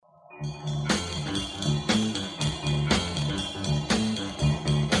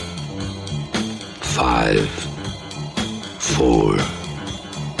5, 4,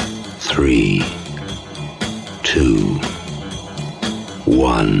 3, 2,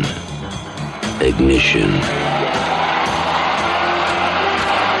 1. Ignition.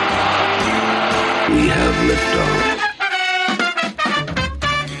 We have liftoff.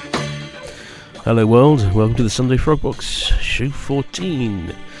 Hello world, welcome to the Sunday Frogbox, show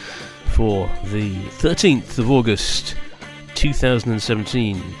 14 for the 13th of August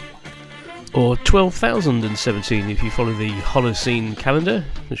 2017, or 12,017 if you follow the Holocene calendar,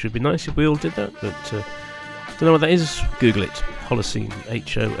 which would be nice if we all did that, but don't know what that is, Google it, Holocene,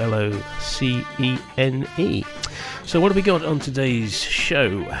 Holocene. So what have we got on today's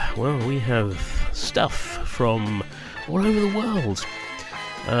show? Well, we have stuff from all over the world.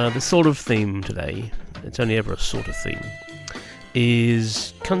 The sort of theme today, it's only ever a sort of theme,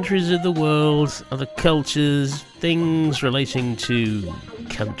 is countries of the world, other cultures, things relating to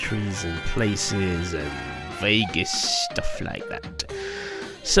countries and places and Vegas, stuff like that.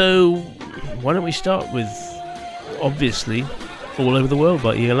 So, why don't we start with, obviously, All Over the World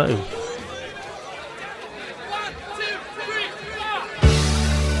by ELO.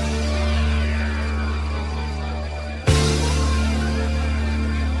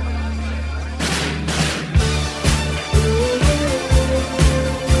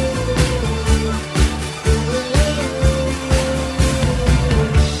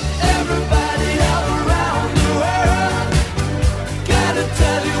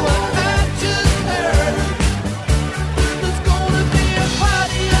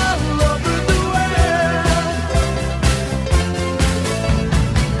 Party all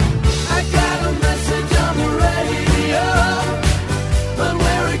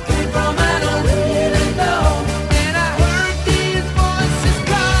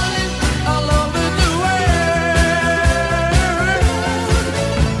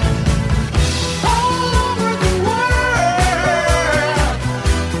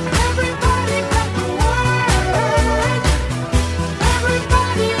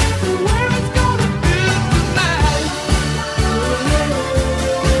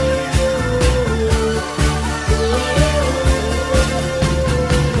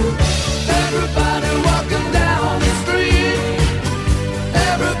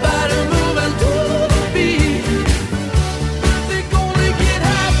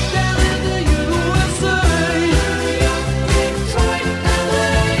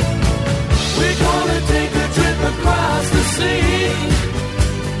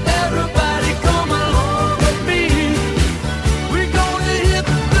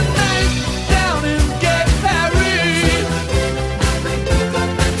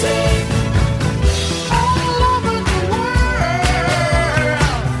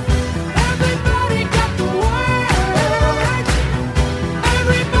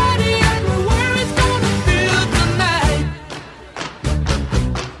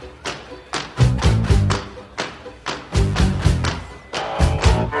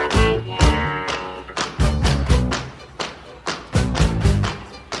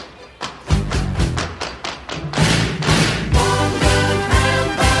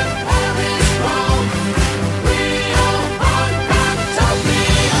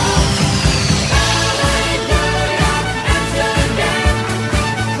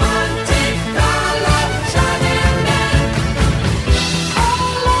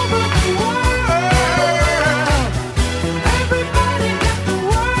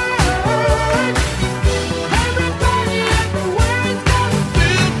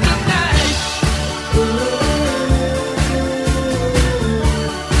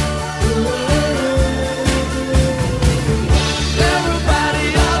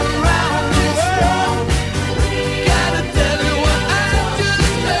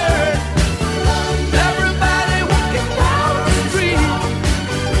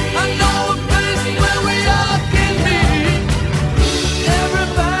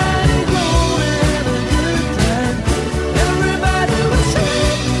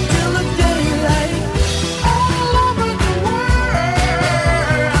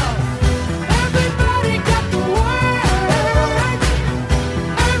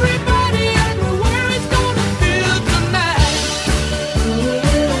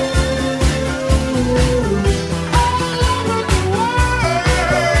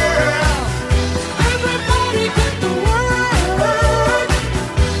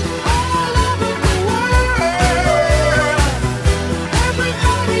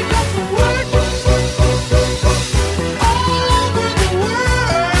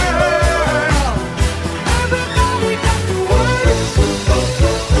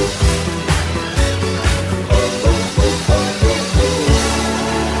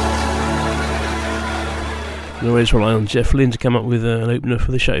always rely on Jeff Lynne to come up with an opener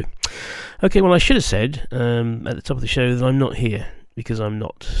for the show. Okay, well, I should have said at the top of the show that I'm not here, because I'm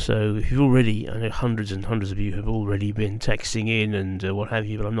not. So if you've already, I know hundreds and hundreds of you have already been texting in and what have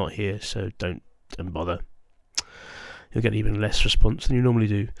you, but I'm not here, so don't bother. You'll get even less response than you normally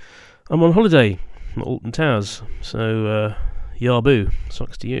do. I'm on holiday at Alton Towers, so Yarboo,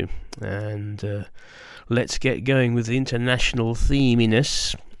 socks to you. And let's get going with the international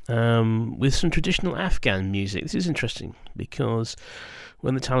theminess with some traditional Afghan music. This is interesting because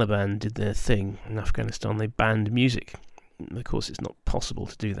when the Taliban did their thing in Afghanistan, they banned music. Of course, it's not possible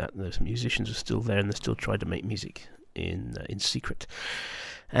to do that. Those musicians are still there, and they still tried to make music in secret.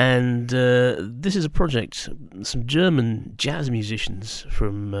 And this is a project. Some German jazz musicians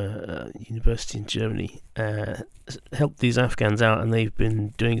from university in Germany helped these Afghans out, and they've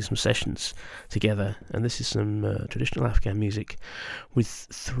been doing some sessions together. And this is some traditional Afghan music with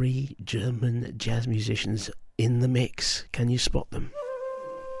 3 German jazz musicians in the mix. Can you spot them?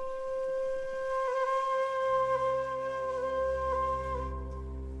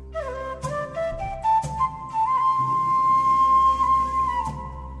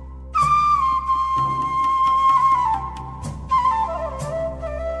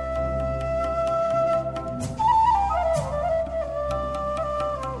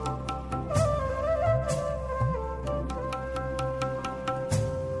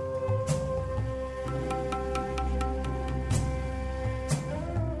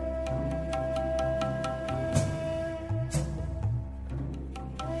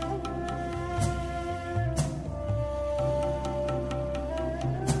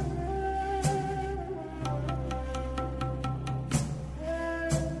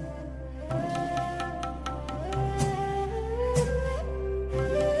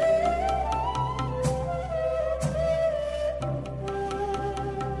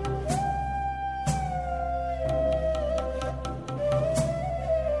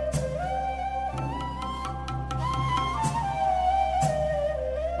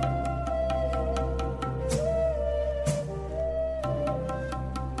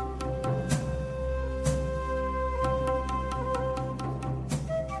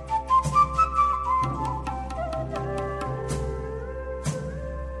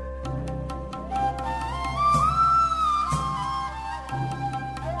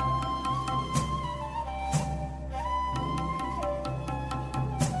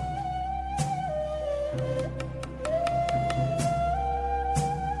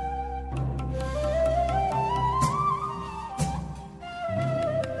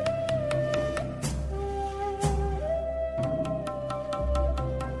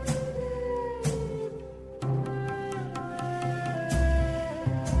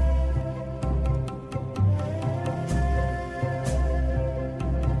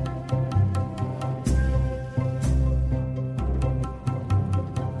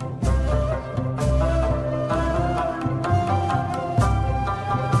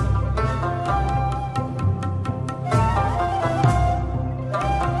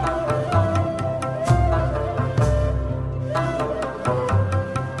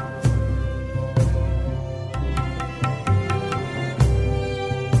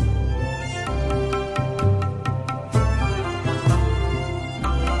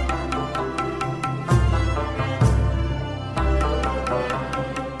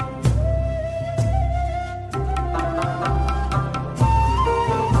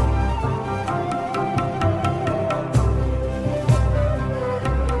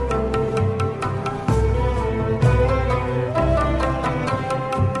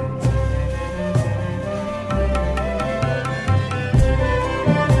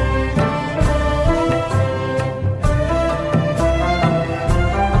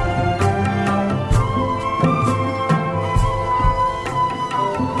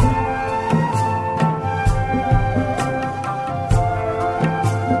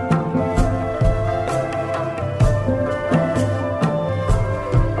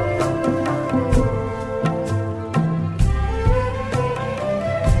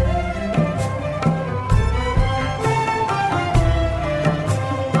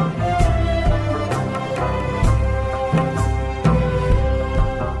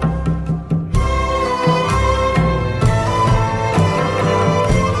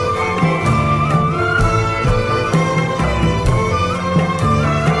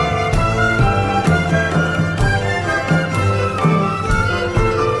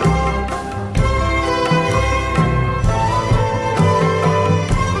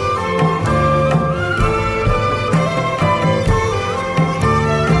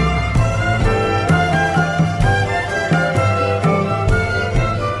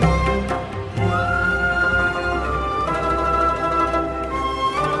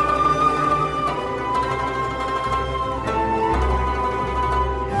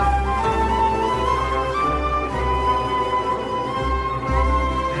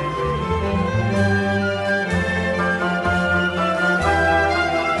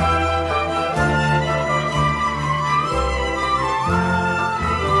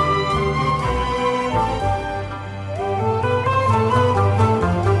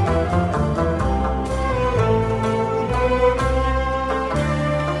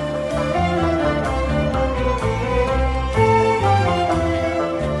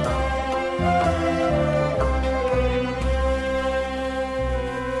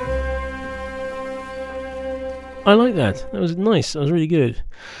 I like that. That was nice. That was really good.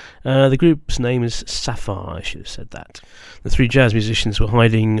 The group's name is Sapphire. I should have said that. The three jazz musicians were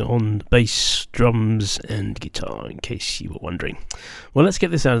hiding on bass, drums, and guitar, in case you were wondering. Well, let's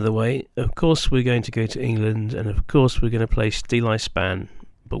get this out of the way. Of course, we're going to go to England, and of course, we're going to play Steeleye Span.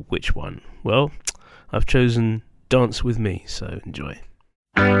 But which one? Well, I've chosen Dance With Me, so enjoy.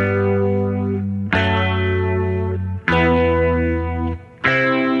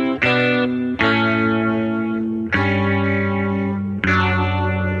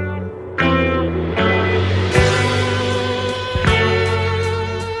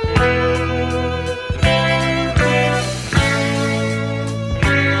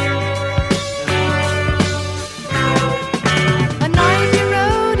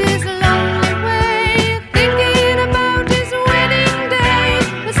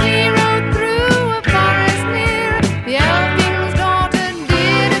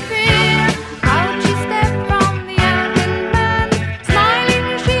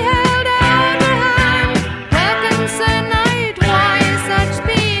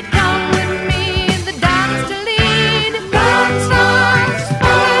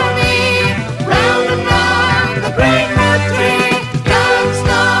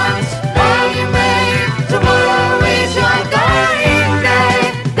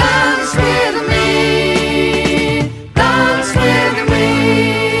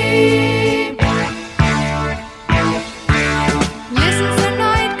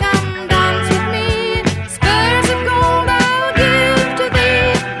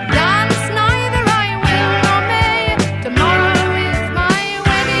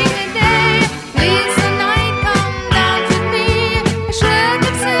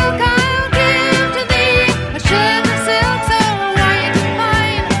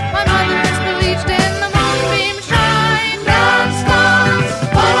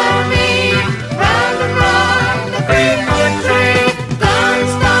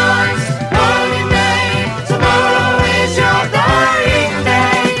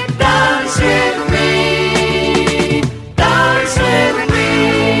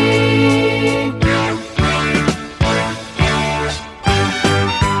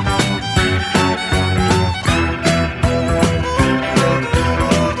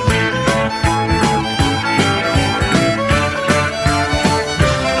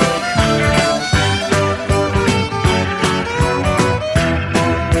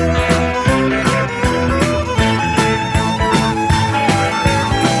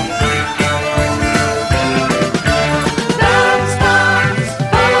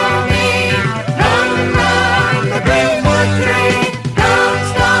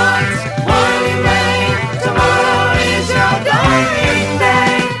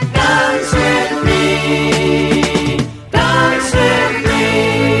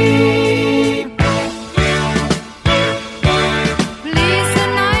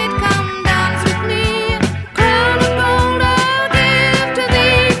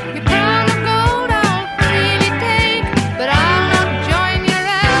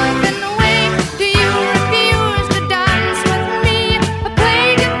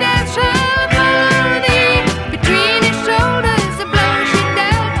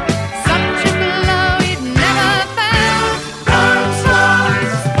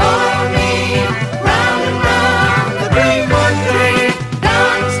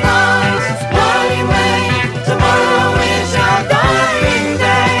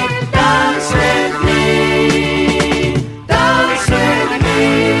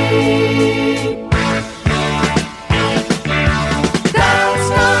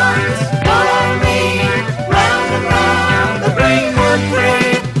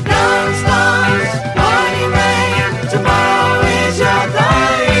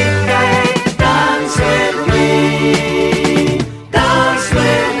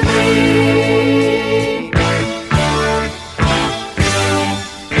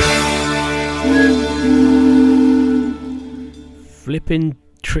 Flippin'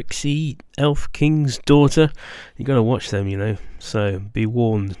 Trixie, Elf King's daughter. You got to watch them, you know, so be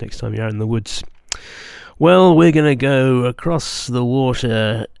warned next time you're out in the woods. Well, we're going to go across the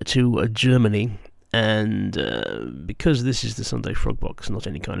water to Germany, and because this is the Sunday Frog Box, not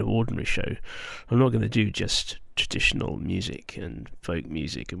any kind of ordinary show, I'm not going to do just traditional music and folk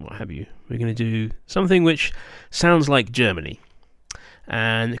music and what have you. We're going to do something which sounds like Germany,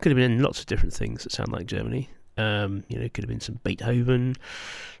 and it could have been lots of different things that sound like Germany. It could have been some Beethoven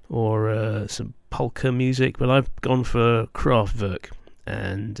or some polka music, but I've gone for Kraftwerk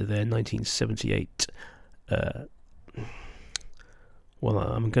and their 1978 I'm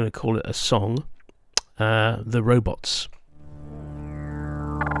going to call it a song, The Robots.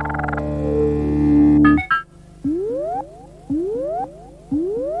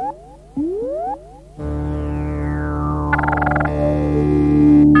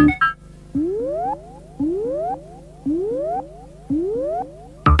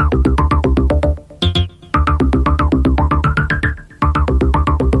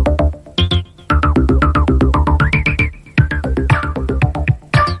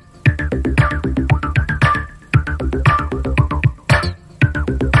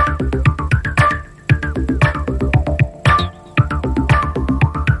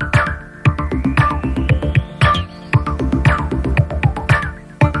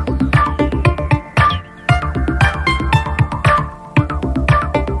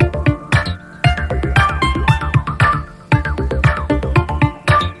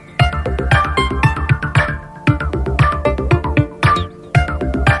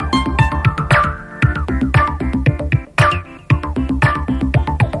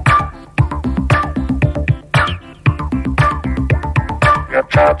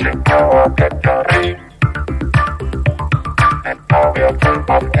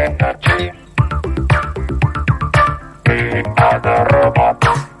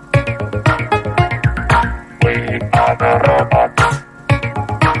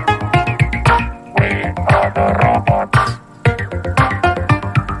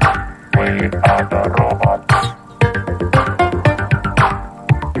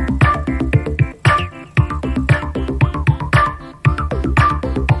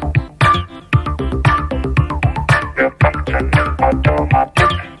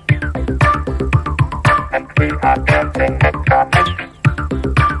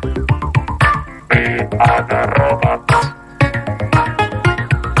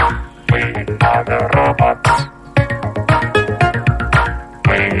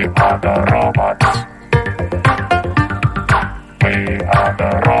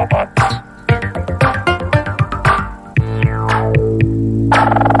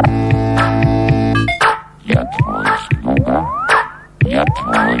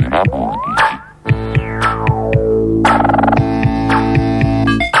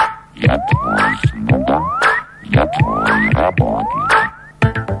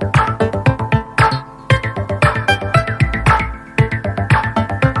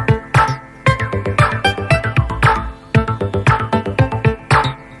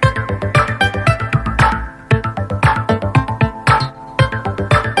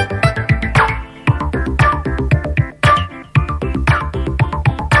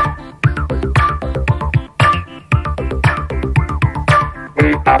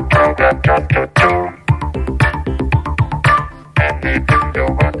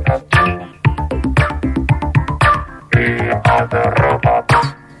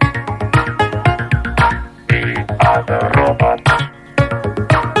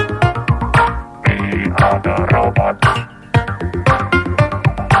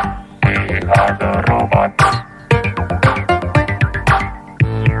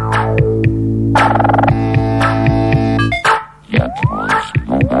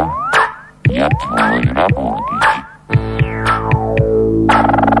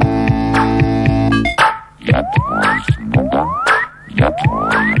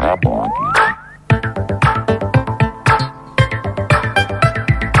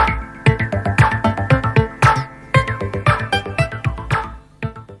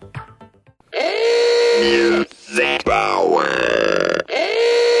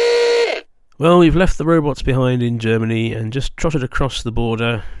 Well, we've left the robots behind in Germany and just trotted across the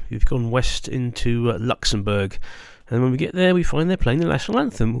border. We've gone west into Luxembourg. And when we get there, we find they're playing the national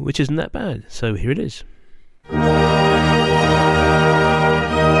anthem, which isn't that bad. So here it is.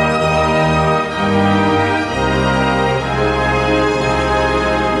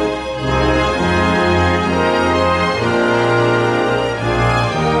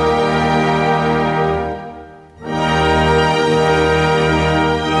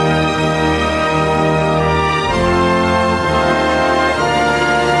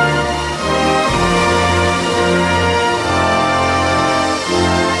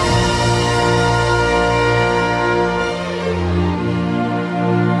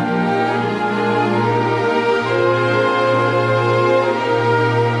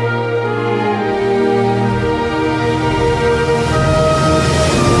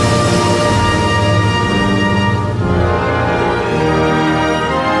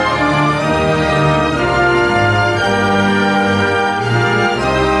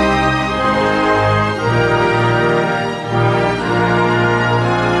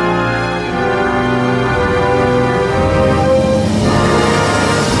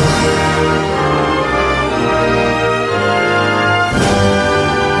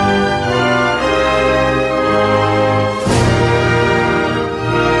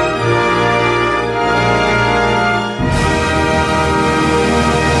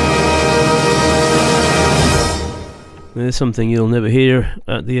 There's something you'll never hear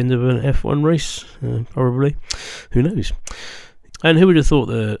at the end of an F1 race, probably. Who knows? And who would have thought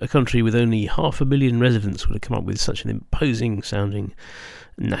that a country with only 500 million residents would have come up with such an imposing sounding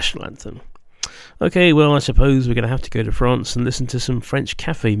national anthem? Okay, well, I suppose we're going to have to go to France and listen to some French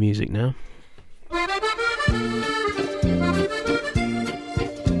cafe music now.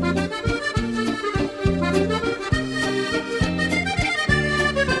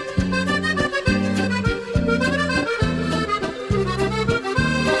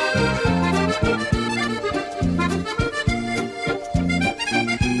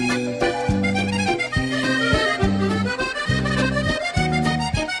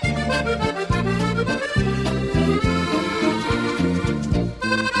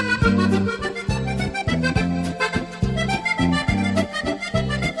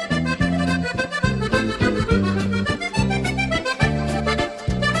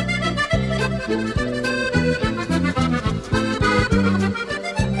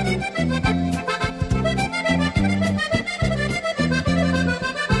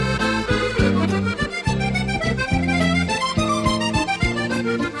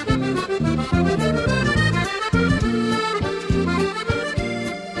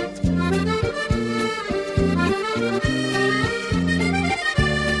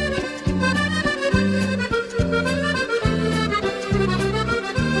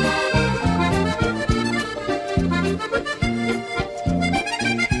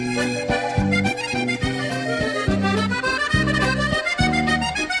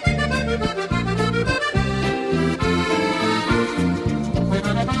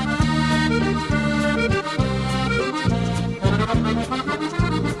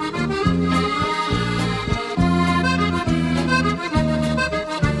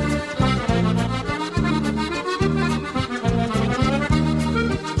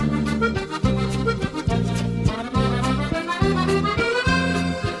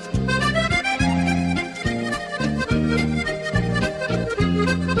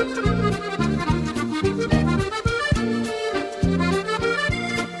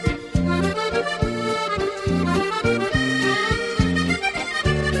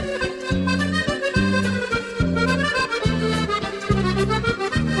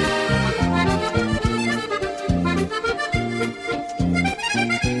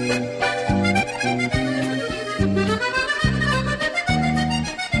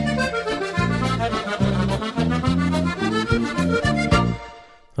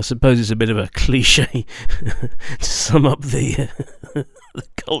 I suppose it's a bit of a cliche to sum up the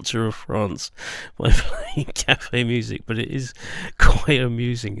culture of France by playing cafe music, but it is quite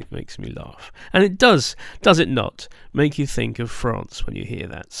amusing. It makes me laugh, and it does it not make you think of France when you hear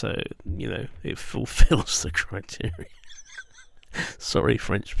that? So it fulfills the criteria. Sorry,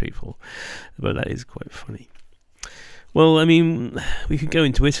 French people, but that is quite funny. Well, I mean, we could go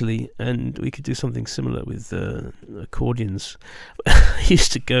into Italy and we could do something similar with accordions. I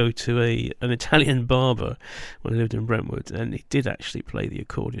used to go to an Italian barber when I lived in Brentwood, and he did actually play the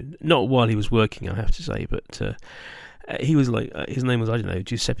accordion. Not while he was working, I have to say, but he was like, his name was, I don't know,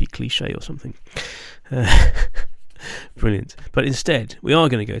 Giuseppe Cliche or something. Brilliant. But instead, we are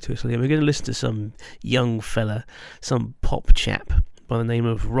going to go to Italy, and we're going to listen to some young fella, some pop chap by the name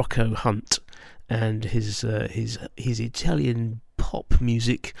of Rocco Hunt, and his Italian pop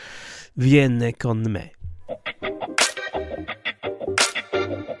music, Vieni con me.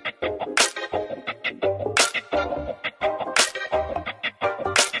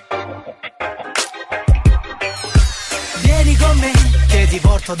 Vieni con me, che ti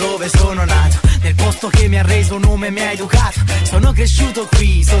porto dove sono nato, nel posto che mi ha reso nome e mi ha educato. Sono cresciuto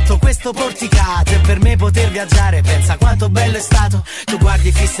qui, sotto questo porticato, e per me poter viaggiare, pensa quanto bello è stato. Tu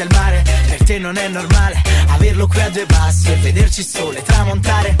guardi fisso il mare, per te non è normale averlo qui a due passi e vederci il sole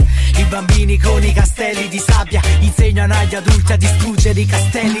tramontare. I bambini con i castelli di sabbia insegnano agli adulti a distruggere i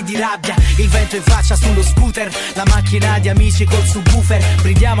castelli di rabbia. Il vento in faccia sullo scooter, la macchina di amici col subwoofer.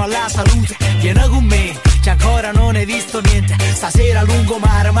 Brindiamo alla salute, vieni con me, che ancora non hai visto niente. Stasera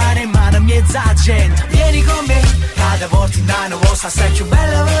lungomare, mano in mano, mezza gente. Vieni con me, cada volta in danno vostra sei più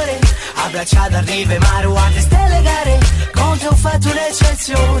bella amore. Abbracciata a rive, mare, guarda stelle gare. Con te ho fatto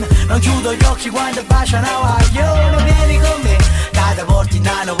un'eccezione, non chiudo gli occhi quando baciano a guaglione. Vieni con me, cada volta in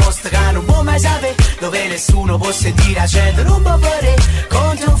danno vostra che non può mai sapere, dove nessuno può sentire accendere un vapore.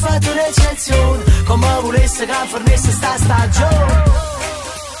 Con te ho fatto un'eccezione, come volesse che fornesse sta stagione.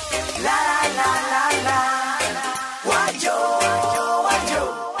 La la la la la, guaglio,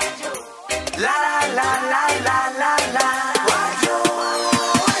 guaglio. La la la la la la la, guaglio,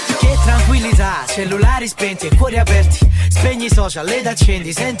 guaglio. Che tranquillità, cellulari spenti e cuori aperti. Spegni i social ed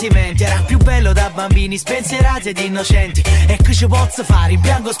accendi sentimenti. Era più bello da bambini spensierati ed innocenti. E che ci posso fare,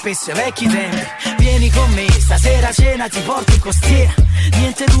 impiango spesso ai vecchi tempi. Vieni con me, stasera a cena ti porto in costiera.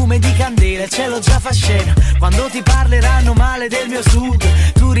 Niente lume di candela, il cielo già fa scena. Quando ti parleranno male del mio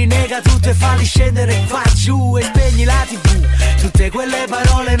sud, tu rinega tutto e falli scendere qua giù. E spegni la TV, tutte quelle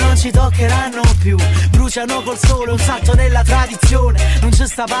parole non ci toccheranno più. Bruciano col sole un salto nella tradizione, non c'è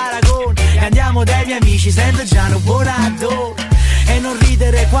sta paragone. E andiamo dai miei amici, sento già un buon addo. E non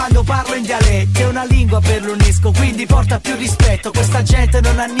ridere quando parlo in dialetto, è una lingua per l'UNESCO, quindi porta più rispetto. Questa gente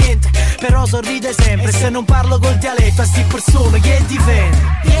non ha niente, però sorride sempre. Se non parlo col dialetto a sti persone che difende.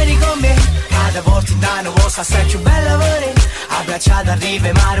 Vieni con me, cada volta in danno vostra sei più bella amore. Abbracciata a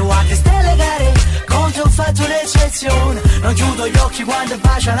rive, mare, guarda stelle gare. Con te ho fatto un'eccezione, non chiudo gli occhi quando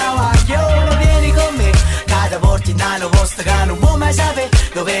baciano a guaglione. Vieni con me, cada volta in danno vostra che non può mai sapere,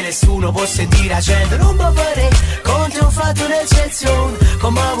 dove nessuno può sentire accendere un vapore. Con te ho fatto un'eccezione, passione,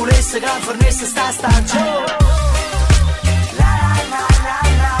 come volesse che fornisse sta stagione.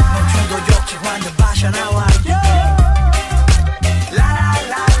 Non chiudo gli occhi quando bacia una guaglione.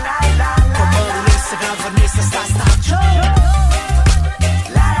 Come volesse che fornisse sta stagione.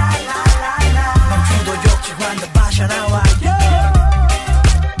 Non chiudo gli occhi quando bacia una guaglione.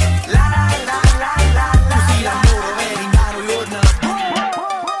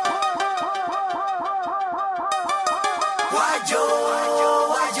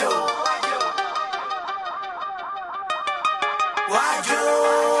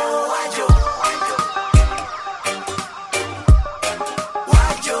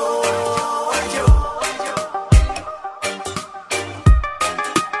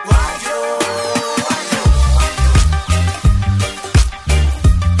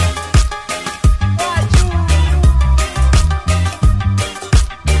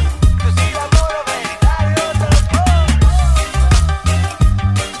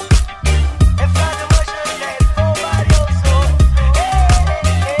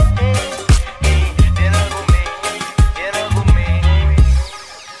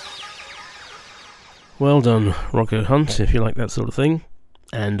 Well done, Rocco Hunt, if you like that sort of thing.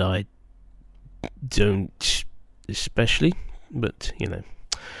 And I don't especially, but, you know,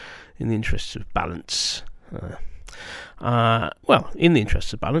 in the interests of balance. Well, in the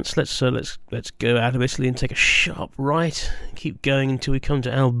interests of balance, let's go out of Italy and take a sharp right. Keep going until we come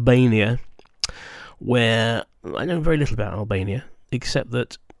to Albania, where I know very little about Albania, except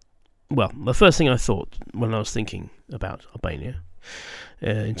that, well, the first thing I thought when I was thinking about Albania,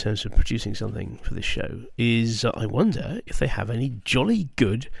 in terms of producing something for this show, is I wonder if they have any jolly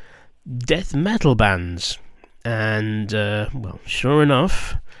good death metal bands. And, well, sure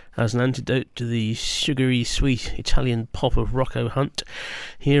enough, as an antidote to the sugary sweet Italian pop of Rocco Hunt,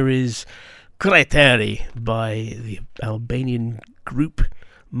 here is Crateri by the Albanian group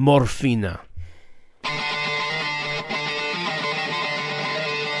Morfina.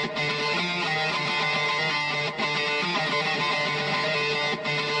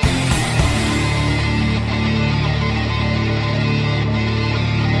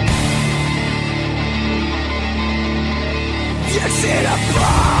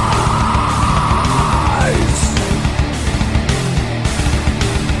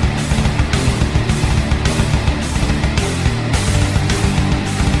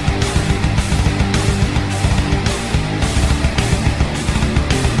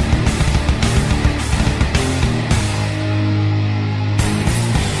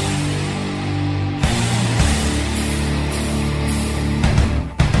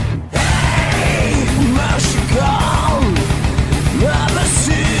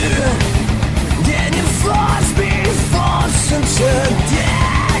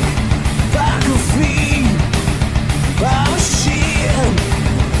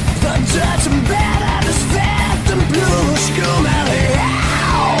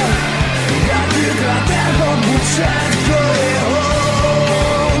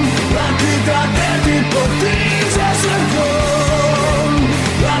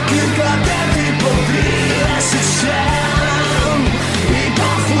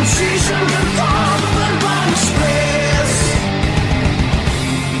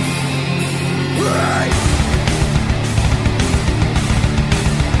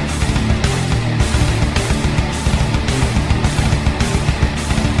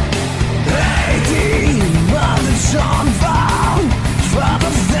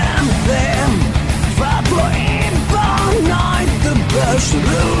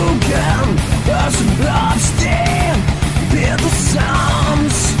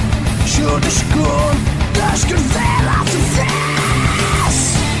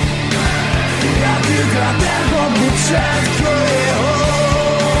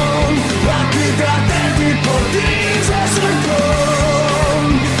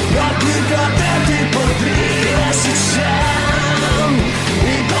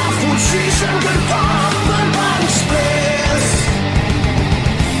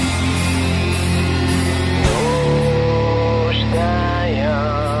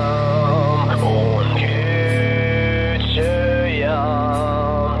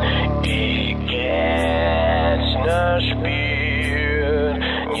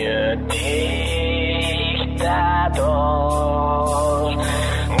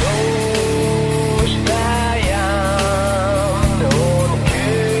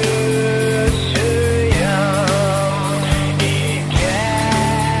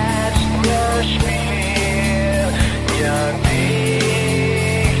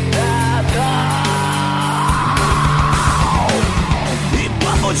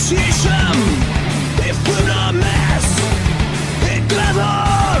 If we're not mess, it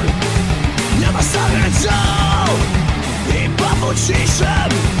ciszę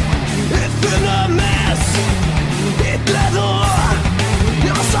i tyle mes i tledu nie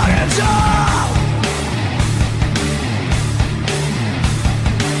ma zajęcia.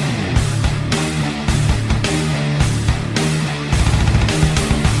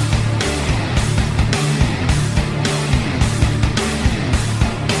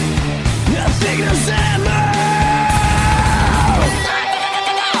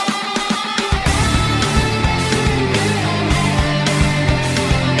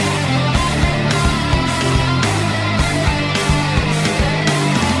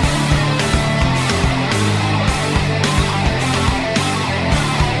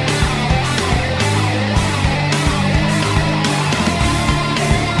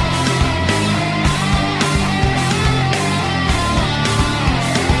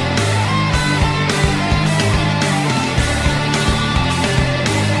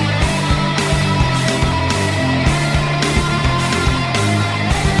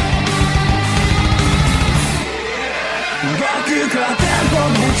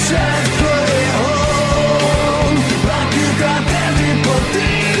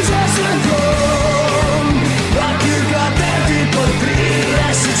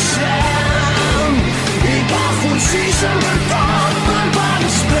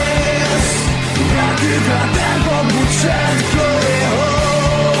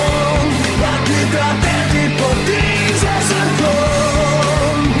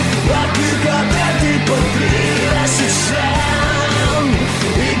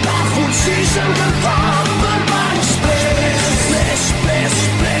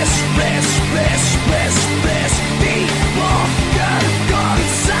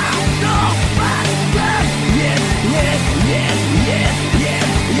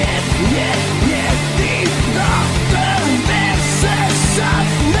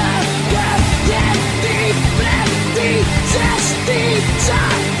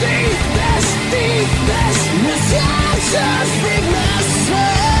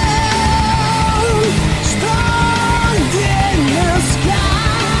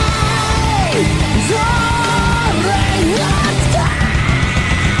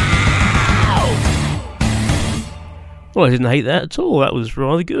 Well, I didn't hate that at all. That was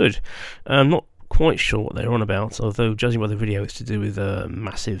rather good. I'm not quite sure what they're on about, although judging by the video, it's to do with a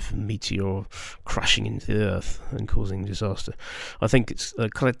massive meteor crashing into the Earth and causing disaster. I think it's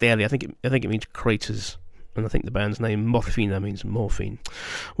Craterli. I think it means craters, and I think the band's name Morfina means morphine.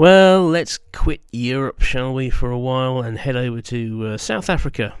 Well, let's quit Europe, shall we, for a while, and head over to South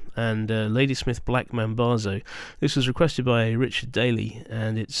Africa and Ladysmith Black Mambazo. This was requested by Richard Daly,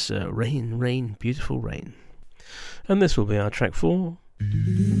 and it's Rain, Rain, Beautiful Rain. And this will be our track 4.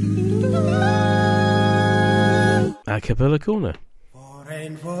 A Cappella Corner. For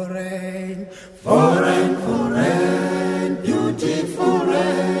rain, for rain, for rain, for rain, beautiful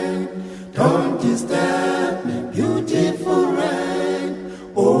rain. Don't disturb me, beautiful rain.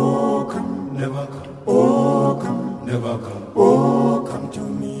 Oh, come, never come. Oh, come, never come. Oh, come to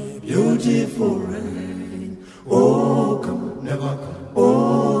me, beautiful rain. Oh, come, never come.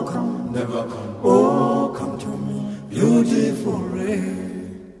 Oh, come, never come. Oh, come to me, beautiful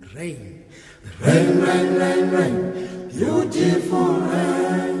rain. Rain, rain, rain, rain, rain. Beautiful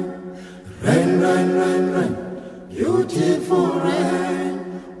rain. Rain, rain, rain, rain. Beautiful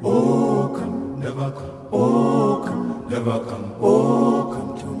rain. Oh, come, never come. Oh, come, never come. Oh,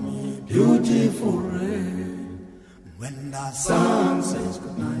 come to me, beautiful rain. When the sun says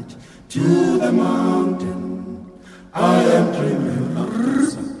goodnight to the mountain, I am dreaming of the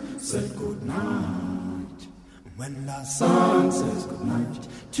sun. Say goodnight. When the sun says goodnight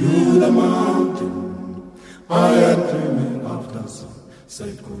to the mountain, I am dreaming of the sun.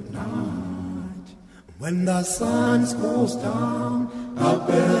 Say goodnight. When the sun goes down, the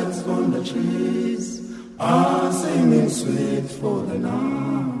birds on the trees are singing sweet for the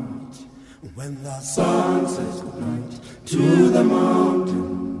night. When the sun says goodnight to the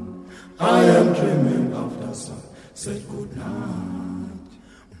mountain, I am dreaming of the sun. Say goodnight.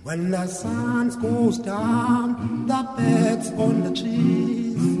 When the sun goes down, the birds on the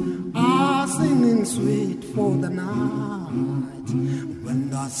trees are singing sweet for the night. When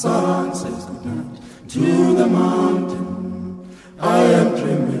the sun says goodnight to the mountain, I am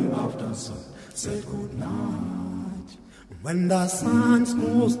dreaming of the sun. Say goodnight. When the sun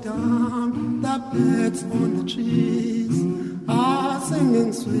goes down, the birds on the trees are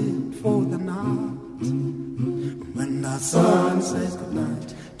singing sweet for the night. When the sun says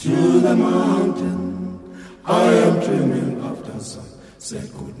goodnight to the mountain, I am dreaming of the sun. Say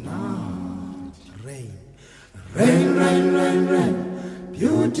goodnight. Rain, rain, rain, rain, rain,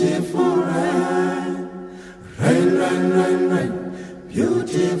 beautiful rain. Rain, rain, rain, rain,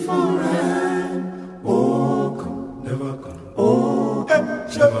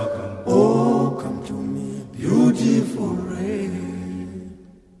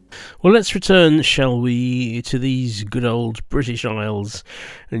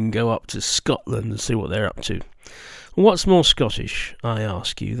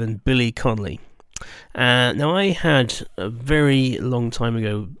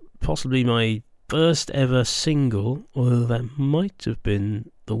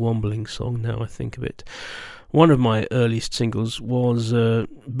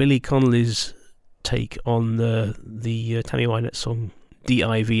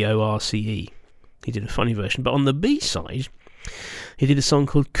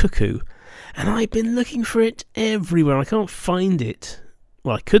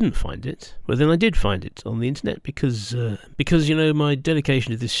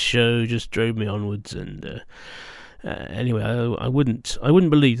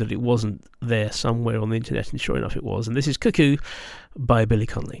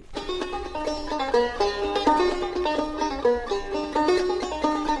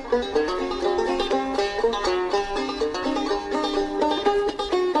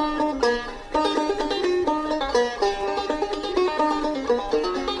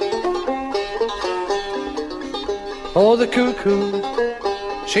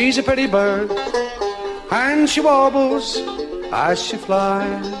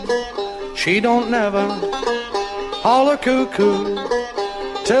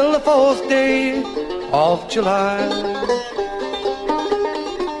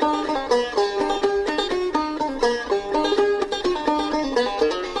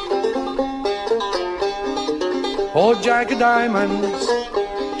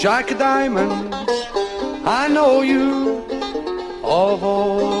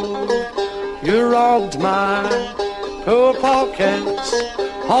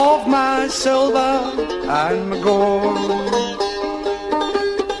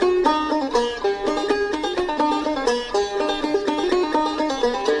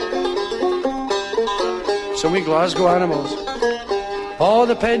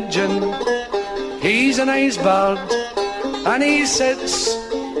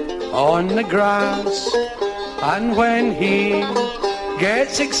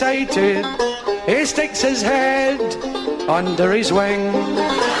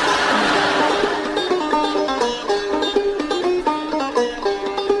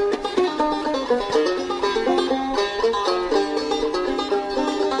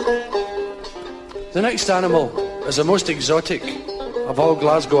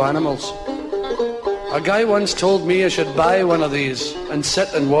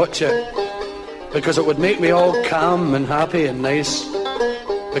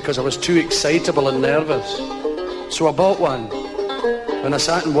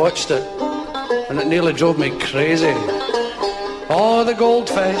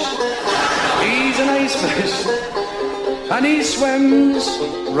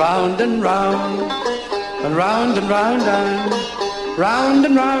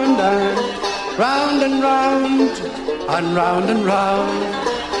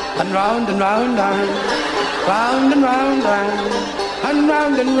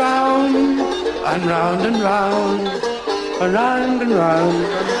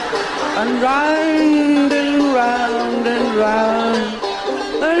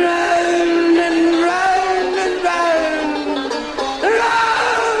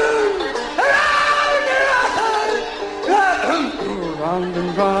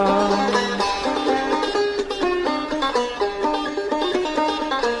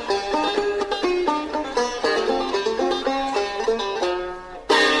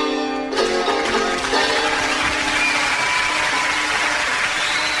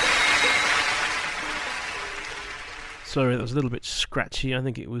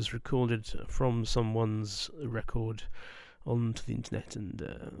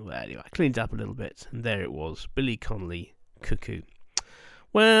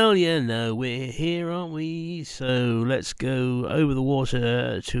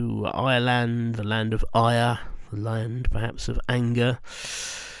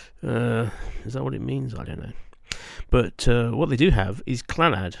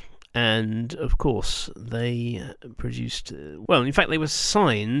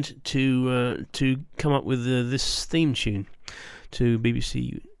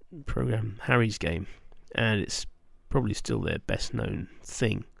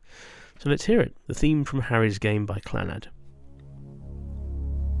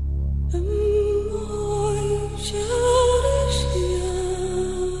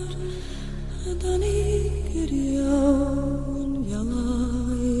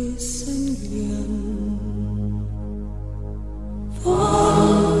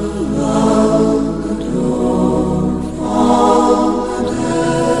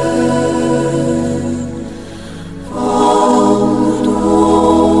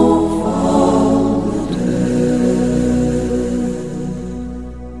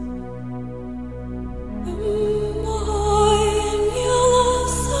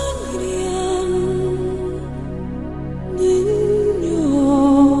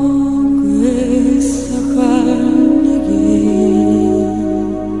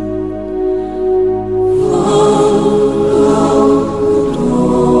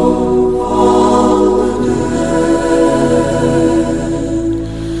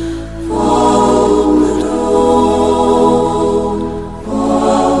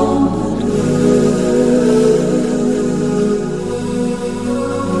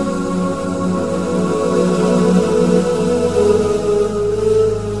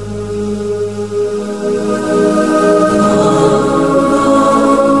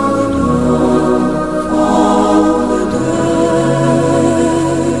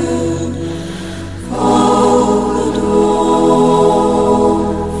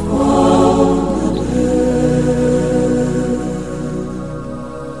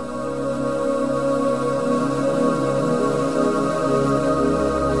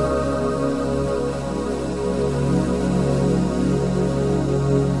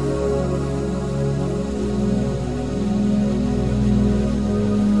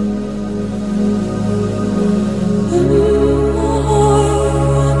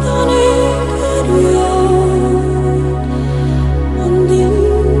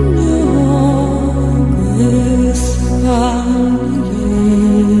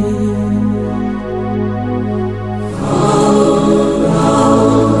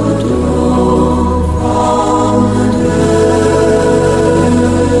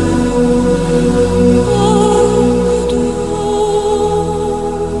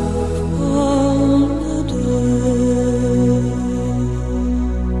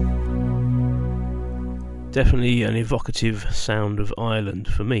 Definitely an evocative sound of Ireland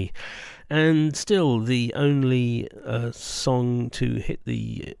for me. And still the only song to hit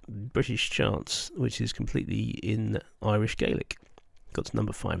the British charts which is completely in Irish Gaelic. Got to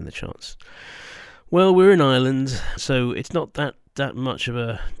number 5 in the charts. Well, we're in Ireland, so it's not that much of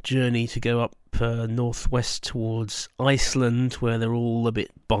a journey to go up northwest towards Iceland, where they're all a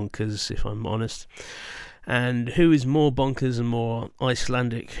bit bonkers, if I'm honest. And who is more bonkers and more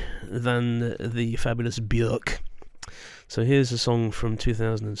Icelandic than the fabulous Björk? So here's a song from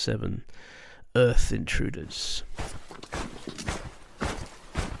 2007, Earth Intruders.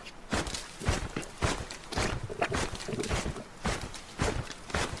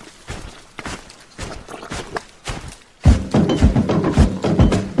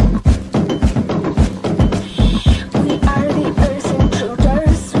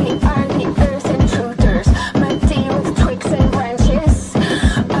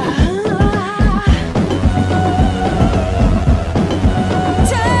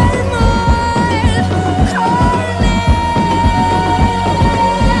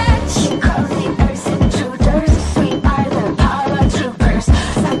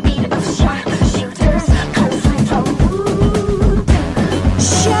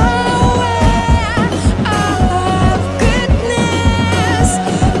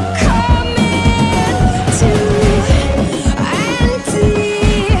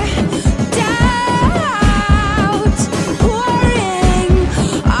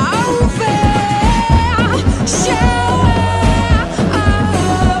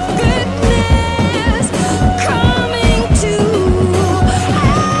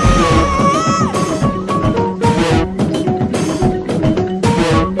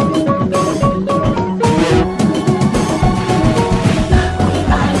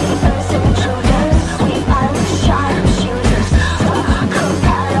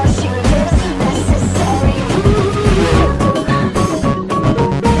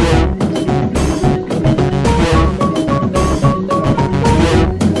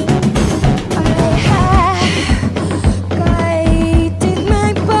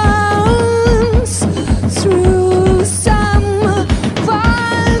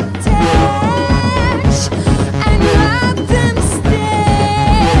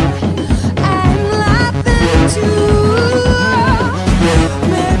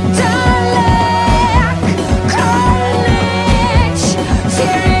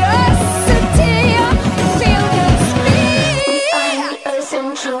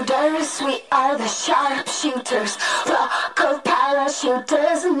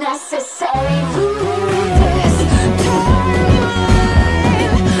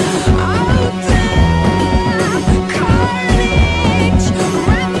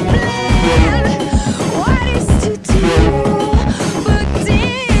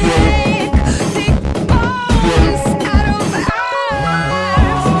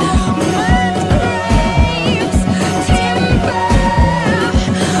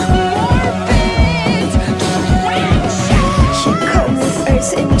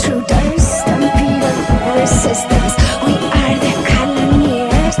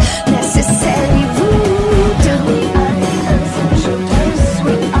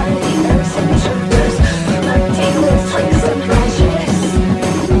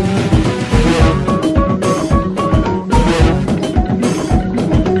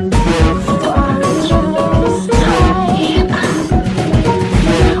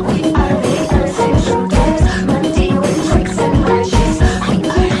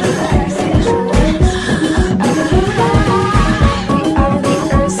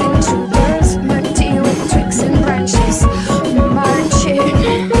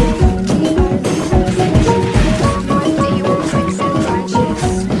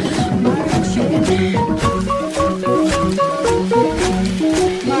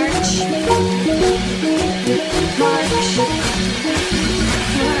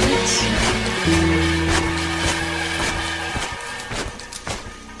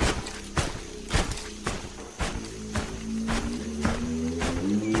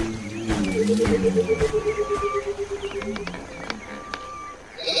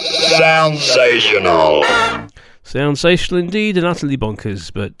 Sensational. Sensational indeed, and utterly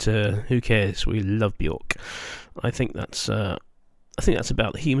bonkers. But who cares? We love Björk. I think that's about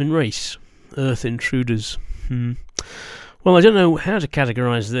the human race. Earth Intruders. Well, I don't know how to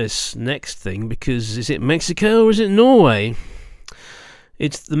categorise this next thing, because is it Mexico or is it Norway?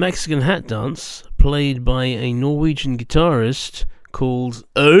 It's the Mexican hat dance, played by a Norwegian guitarist called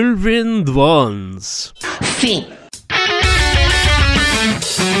Erlend Vans. Sim.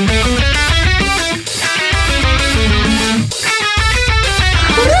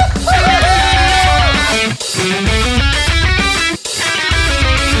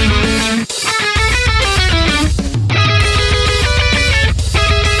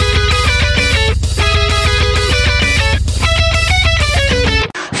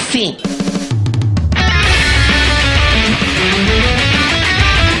 Sì.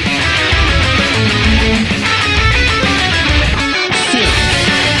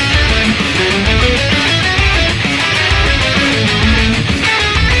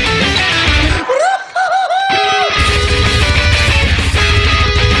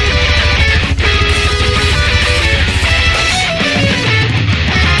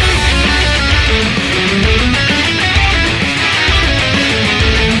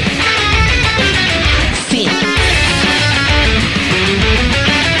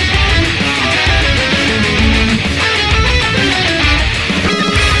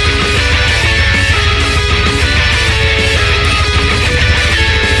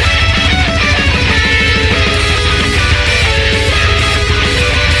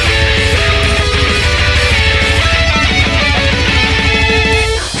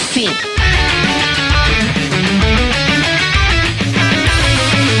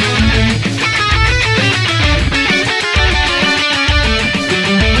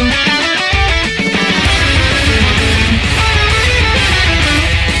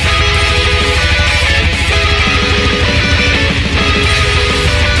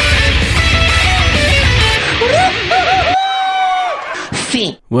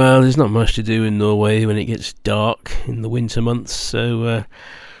 Well, there's not much to do in Norway when it gets dark in the winter months, so I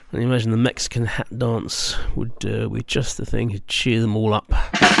imagine the Mexican hat dance would be just the thing to cheer them all up.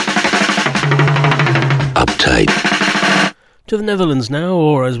 Uptight. To the Netherlands now,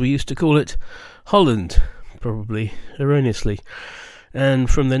 or as we used to call it, Holland, probably erroneously. And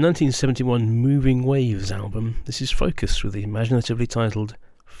from their 1971 Moving Waves album, this is Focus with the imaginatively titled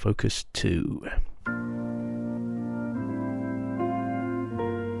Focus 2.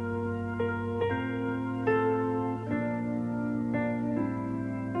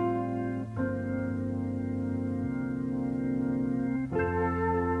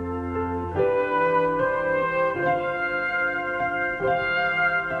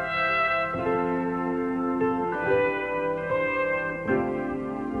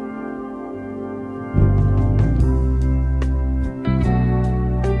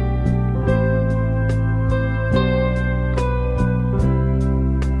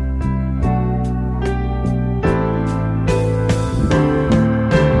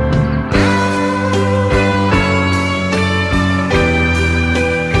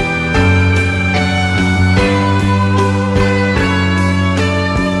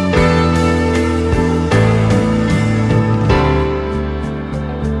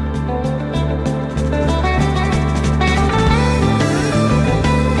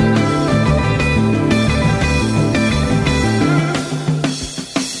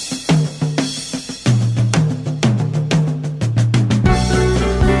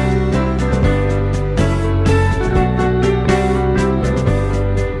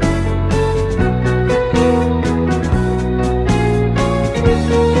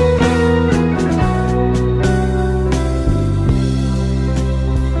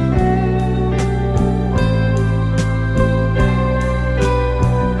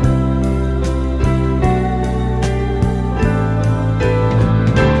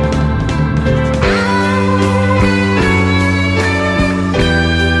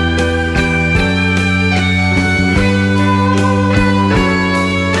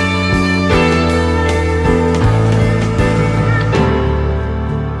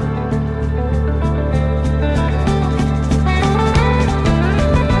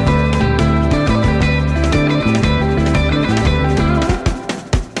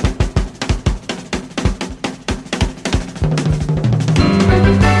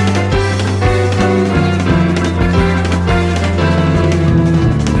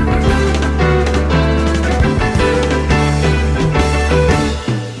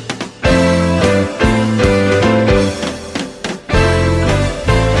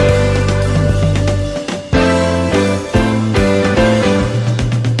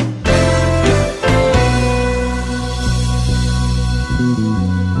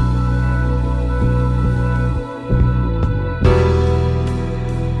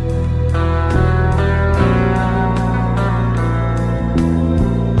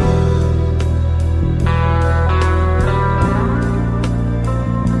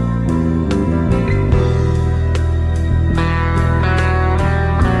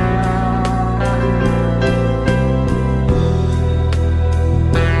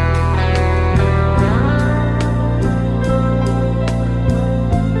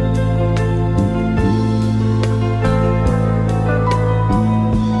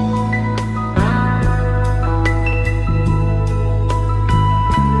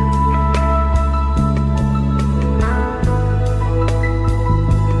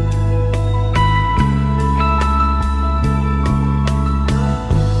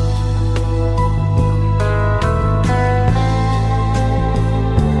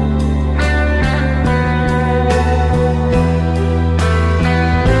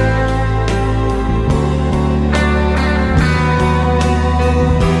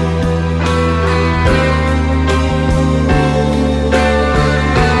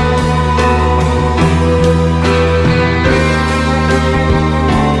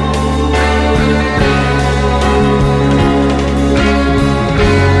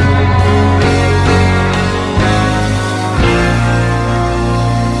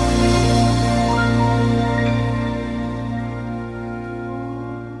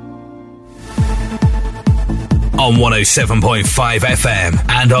 on 107.5 FM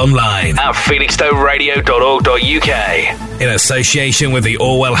and online at felixstoweradio.org.uk. In association with the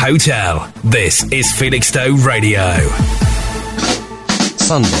Orwell Hotel, this is Felixstowe Radio.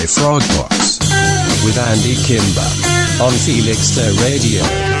 Sunday Frog Box with Andy Kimber on Felixstowe Radio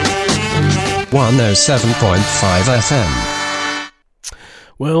 107.5 FM.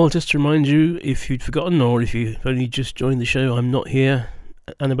 Well, just to remind you, if you'd forgotten or if you've only just joined the show, I'm not here.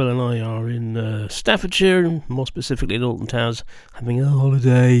 Annabelle and I are in Staffordshire, more specifically in Alton Towers, having a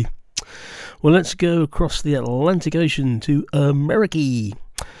holiday. Well, let's go across the Atlantic Ocean to America,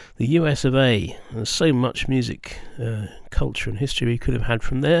 the US of A. There's so much music, culture and history we could have had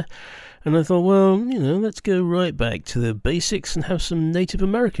from there. And I thought, well, let's go right back to the basics and have some Native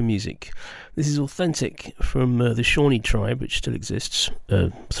American music. This is authentic from the Shawnee tribe, which still exists.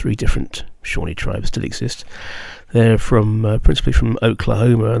 3 different Shawnee tribes still exist. They're from principally from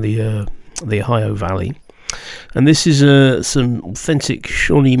Oklahoma, the Ohio Valley. And this is some authentic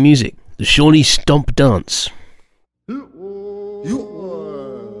Shawnee music, the Shawnee Stomp Dance.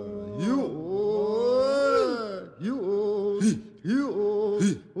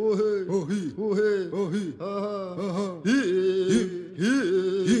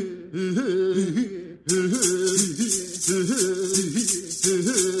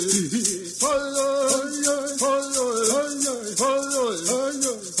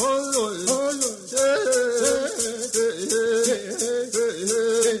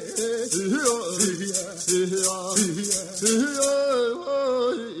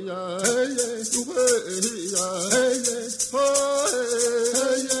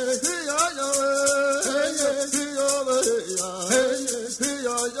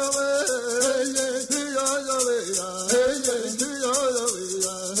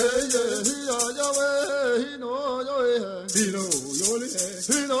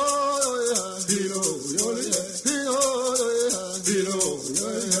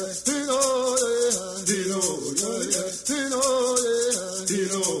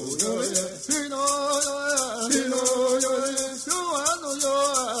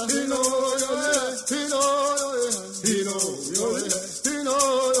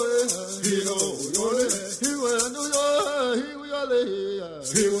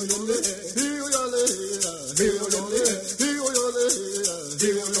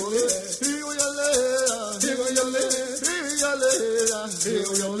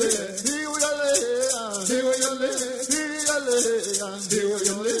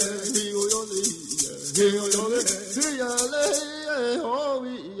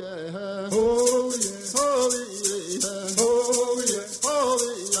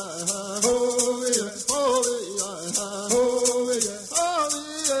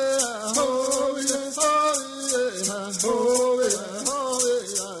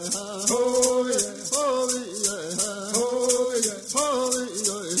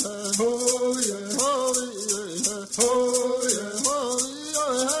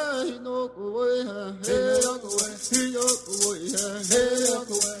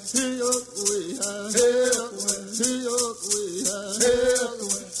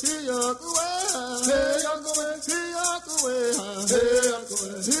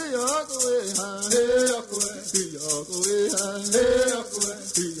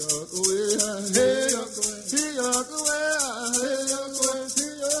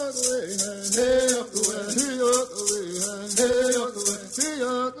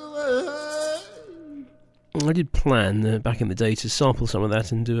 I did plan back in the day to sample some of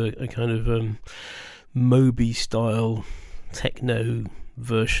that and do a kind of Moby style techno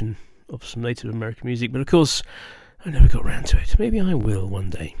version of some Native American music, but of course I never got around to it. Maybe I will one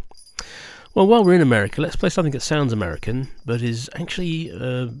day. Well, while we're in America, let's play something that sounds American but is actually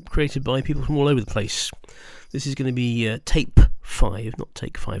created by people from all over the place. This is going to be Tape 5, not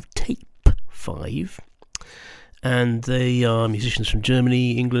Take 5, Tape 5. And they are musicians from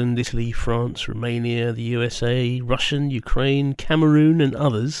Germany, England, Italy, France, Romania, the USA, Russian, Ukraine, Cameroon and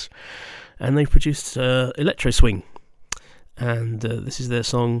others. And they've produced electro swing. And this is their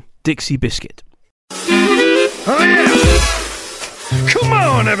song, Dixie Biscuit. Oh yeah! Come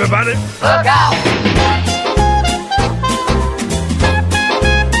on, everybody! Look out!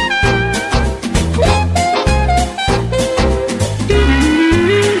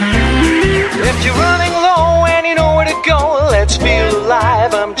 Let's feel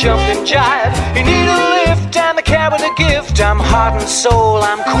alive, I'm jumping jive. You need a lift, I'm the cat with a gift. I'm heart and soul,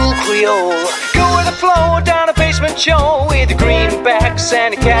 I'm cool Creole. Go with the flow, down a basement show with the greenbacks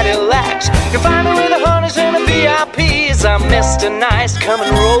and the Cadillacs. You'll find me with the hunters and the VIPs. I'm Mr. Nice, come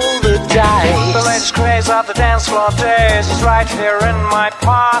and roll the dice. The latest craze of the dance floor days is right here in my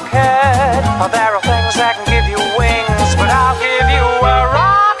pocket. Oh, there are things that can give you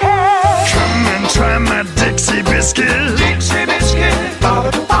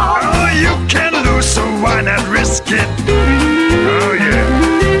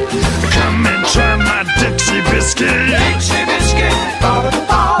biscuit. Dixie biscuit.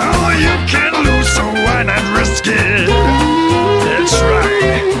 Oh, you can't lose, so why not risk it? That's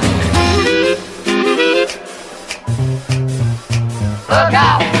right. Look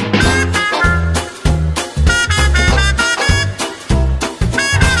out!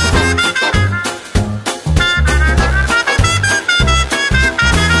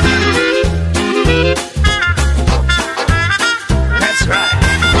 That's right.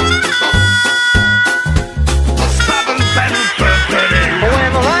 Stop and battle for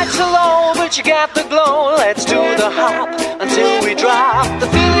When the lights are low, but you got the glow, let's do the hop until we drop. The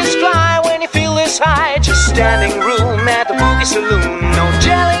feelings fly when you feel this high. Just standing room at the boogie saloon. No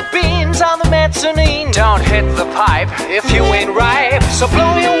jelly beans on the mezzanine. Don't hit the pipe if you ain't ripe. So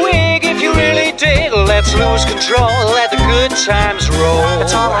blow your wig if you really dig. Let's lose control, let the good times roll.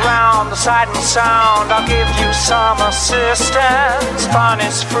 It's all around the sight and sound. I'll give you some assistance. Fun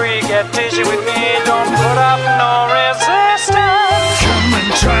is free, get dizzy with me. Don't put up no resistance. Come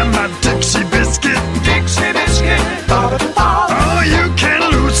and try my Dixie biscuit. Dixie biscuit. Oh, you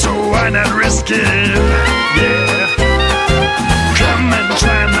can't lose, so why not risk it? Yeah. Come and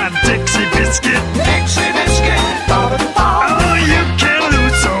try my Dixie biscuit. Dixie biscuit. Oh, you can't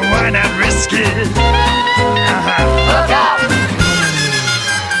lose, so why not risk it? Look out!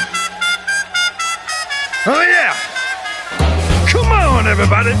 Oh, yeah. Come on,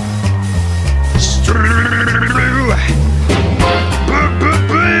 everybody.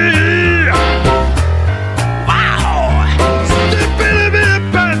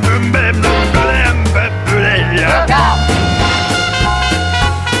 Look out!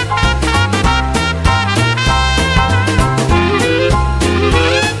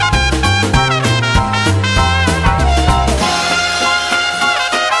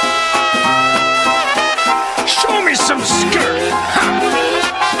 Show me some skirt.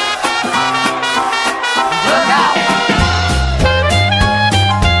 Look out!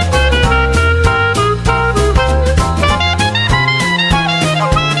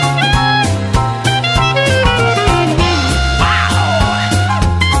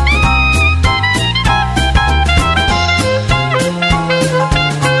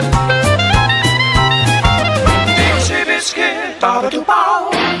 Dixie biscuit.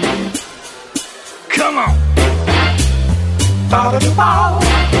 Come on.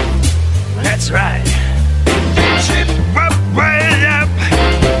 That's right. Way up.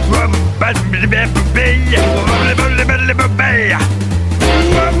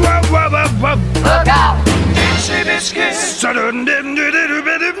 Look out! Dixie biscuit.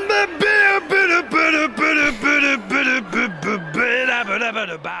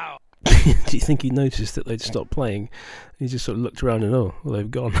 Do you think he noticed that they'd stopped playing? He just sort of looked around and, oh, well,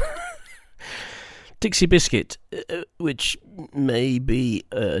 they've gone. Dixie Biscuit, which may be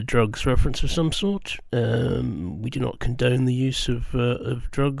a drugs reference of some sort. We do not condone the use of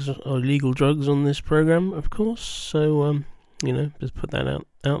drugs or illegal drugs on this program, of course. So, just put that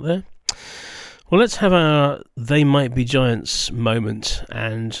out there. Well, let's have our They Might Be Giants moment.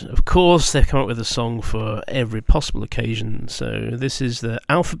 And, of course, they've come up with a song for every possible occasion. So this is the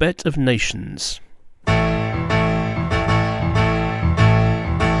Alphabet of Nations.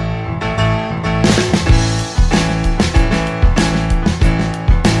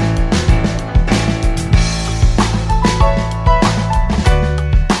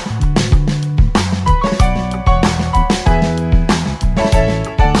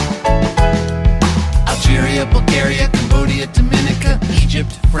 Bulgaria, Cambodia, Dominica,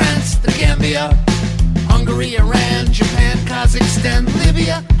 Egypt, France, the Gambia, Hungary, Iran, Japan, Kazakhstan,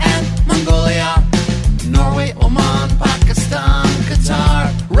 Libya, and Mongolia, Norway, Oman, Pakistan,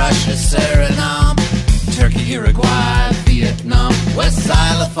 Qatar, Russia, Suriname, Turkey, Uruguay, Vietnam, West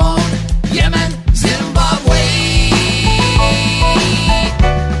Xylophone, Yemen, Zimbabwe.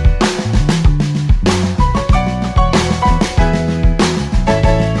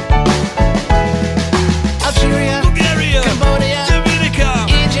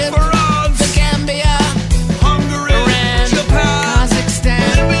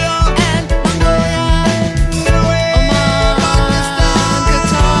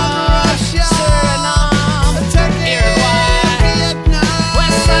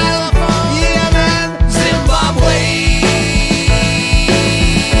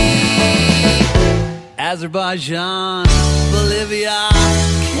 Azerbaijan, Bolivia,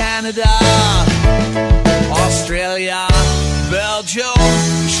 Canada, Australia, Belgium,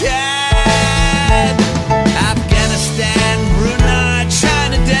 Chad, Afghanistan, Brunei,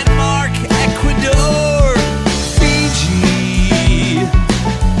 China, Denmark, Ecuador, Fiji,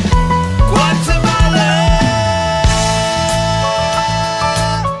 Guatemala.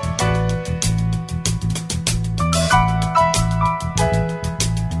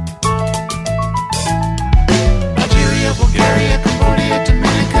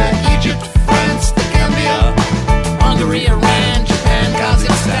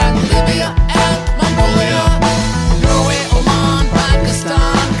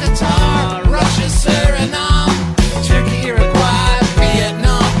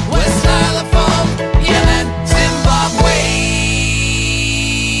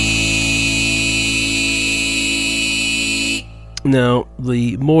 Now,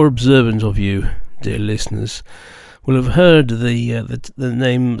 the more observant of you, dear listeners, will have heard the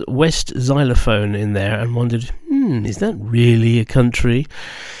name West Xylophone in there and wondered, is that really a country?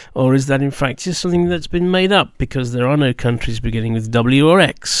 Or is that in fact just something that's been made up because there are no countries beginning with W or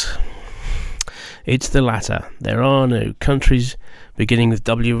X? It's the latter. There are no countries beginning with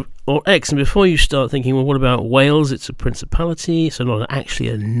W or X. And before you start thinking, well, what about Wales? It's a principality, so not actually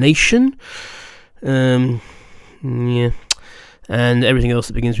a nation. Yeah. And everything else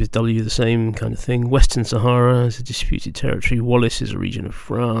that begins with W, the same kind of thing. Western Sahara is a disputed territory. Wallis is a region of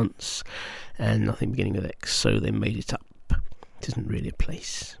France. And nothing beginning with X, so they made it up. It isn't really a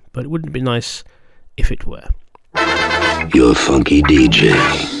place. But it wouldn't be nice if it were. Your funky DJ.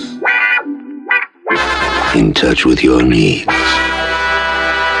 In touch with your needs.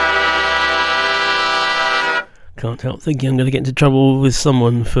 Can't help thinking I'm going to get into trouble with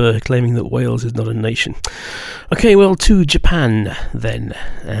someone for claiming that Wales is not a nation. Okay, well, to Japan then,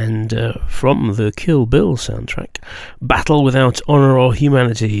 and from the Kill Bill soundtrack, Battle Without Honor or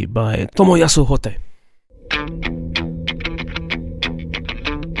Humanity by Tomoyasu Hote.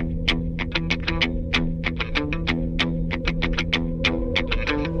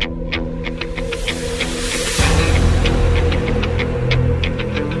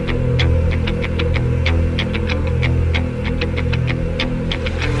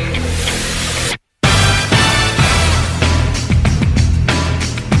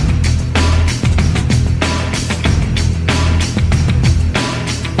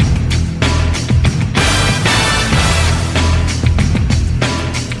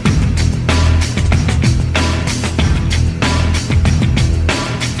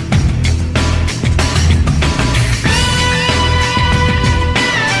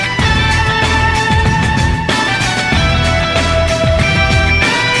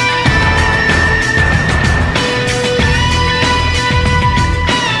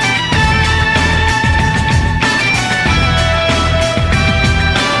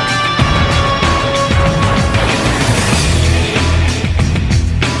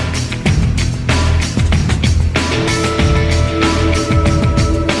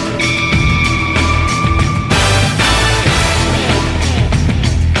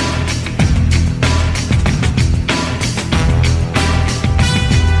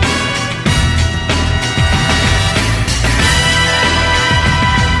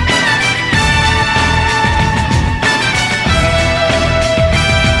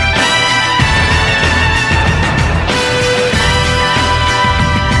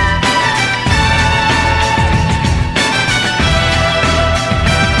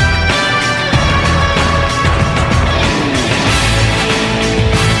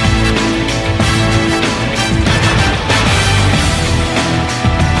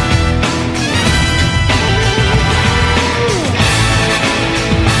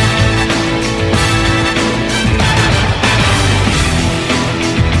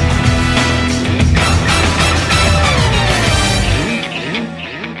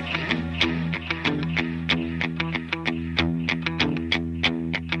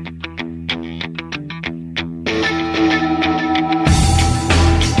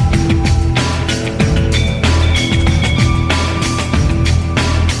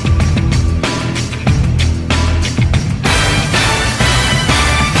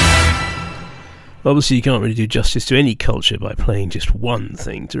 Obviously, you can't really do justice to any culture by playing just one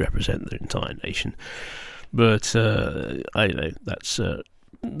thing to represent the entire nation. But, I don't know, that's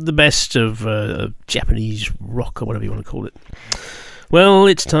the best of Japanese rock, or whatever you want to call it. Well,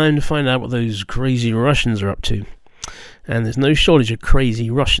 it's time to find out what those crazy Russians are up to. And there's no shortage of crazy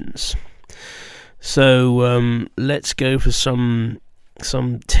Russians. So, let's go for some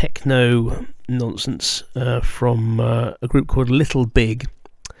techno nonsense from a group called Little Big,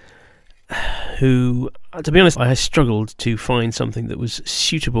 who, to be honest, I struggled to find something that was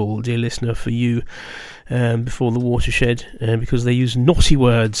suitable, dear listener, for you before the watershed, because they use naughty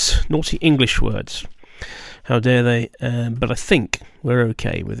words, naughty English words. How dare they? But I think we're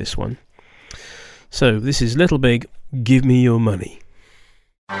okay with this one. So, this is Little Big, Give Me Your Money.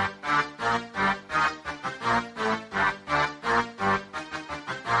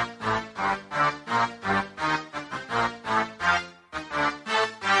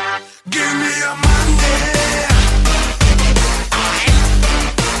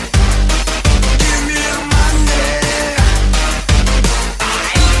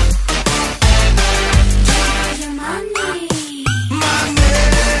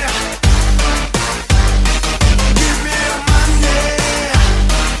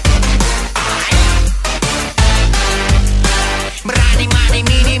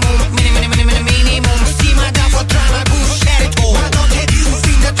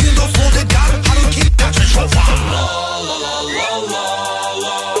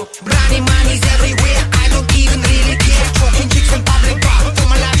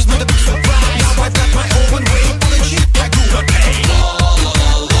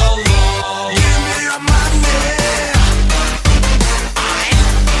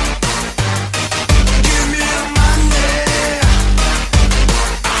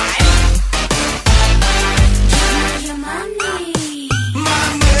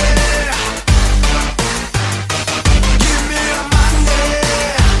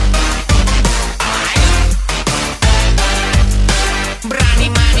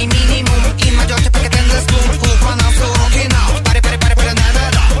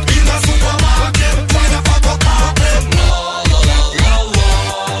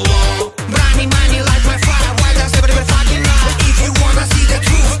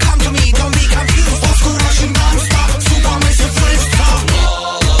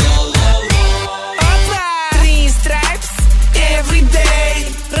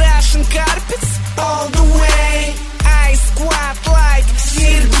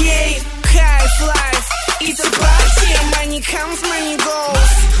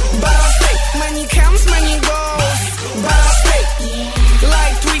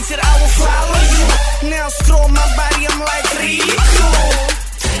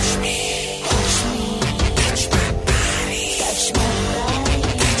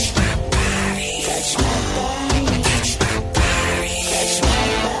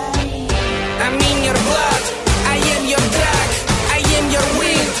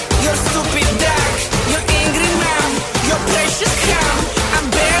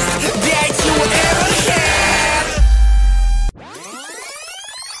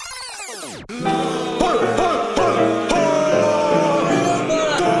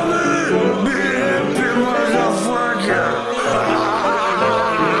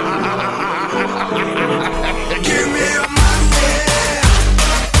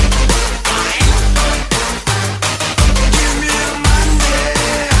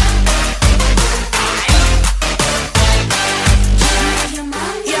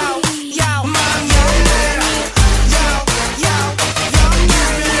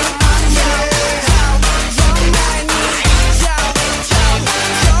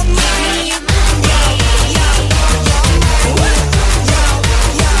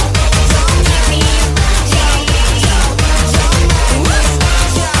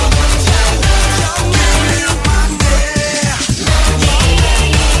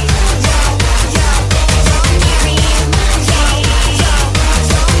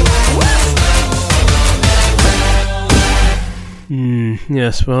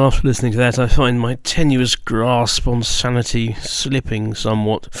 Yes, well, after listening to that, I find my tenuous grasp on sanity slipping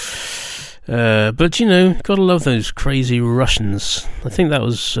somewhat. But, you know, gotta love those crazy Russians. I think that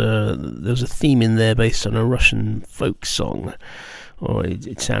was there was a theme in there based on a Russian folk song. Or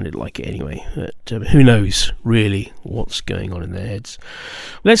it sounded like it anyway. But who knows, really, what's going on in their heads.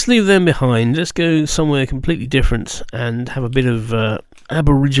 Let's leave them behind. Let's go somewhere completely different and have a bit of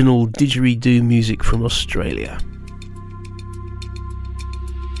Aboriginal didgeridoo music from Australia.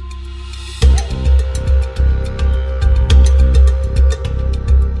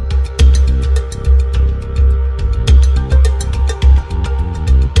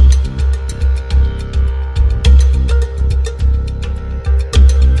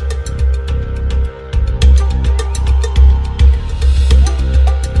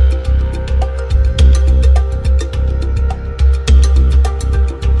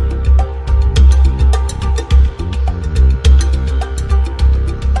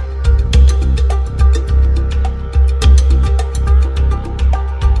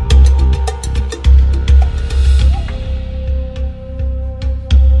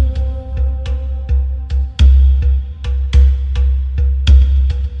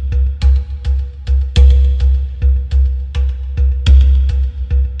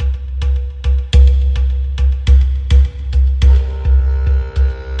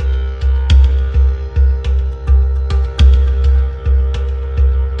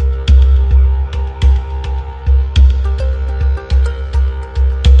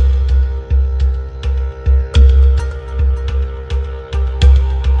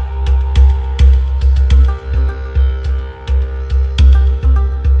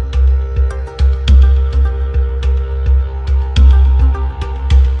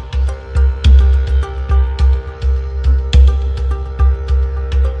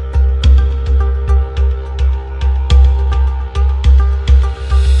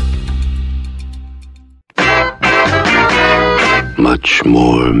 Much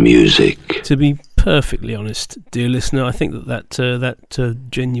more music. To be perfectly honest, dear listener, I think that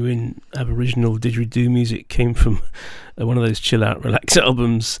genuine Aboriginal didgeridoo music came from one of those chill out, relax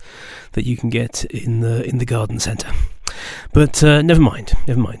albums that you can get in the garden centre. But never mind.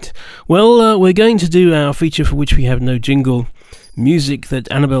 Well, we're going to do our feature for which we have no jingle. Music that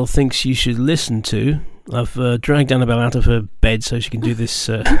Annabelle thinks you should listen to. I've dragged Annabelle out of her bed so she can do this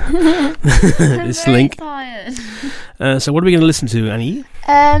this link. Tired. So what are we going to listen to, Annie?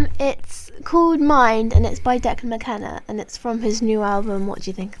 It's called Mind, and it's by Declan McKenna, and it's from his new album, What Do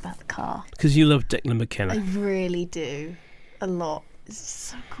You Think About the Car? Because you love Declan McKenna. I really do. A lot. It's just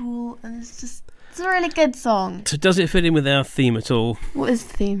so cool, and it's a really good song. So does it fit in with our theme at all? What is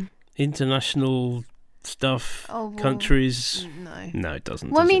the theme? International stuff, countries? No, it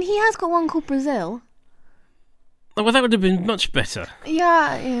doesn't. Well, I mean, he has got one called Brazil. Oh, well, that would have been much better.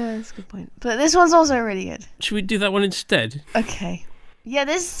 Yeah, that's a good point. But this one's also really good. Should we do that one instead? Okay. Yeah,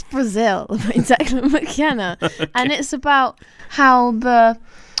 this is Brazil by Declan McKenna. Okay. And it's about how the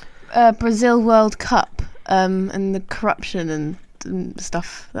Brazil World Cup and the corruption and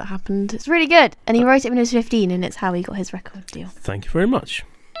stuff that happened. It's really good. And he wrote it when he was 15, and it's how he got his record deal. Thank you very much.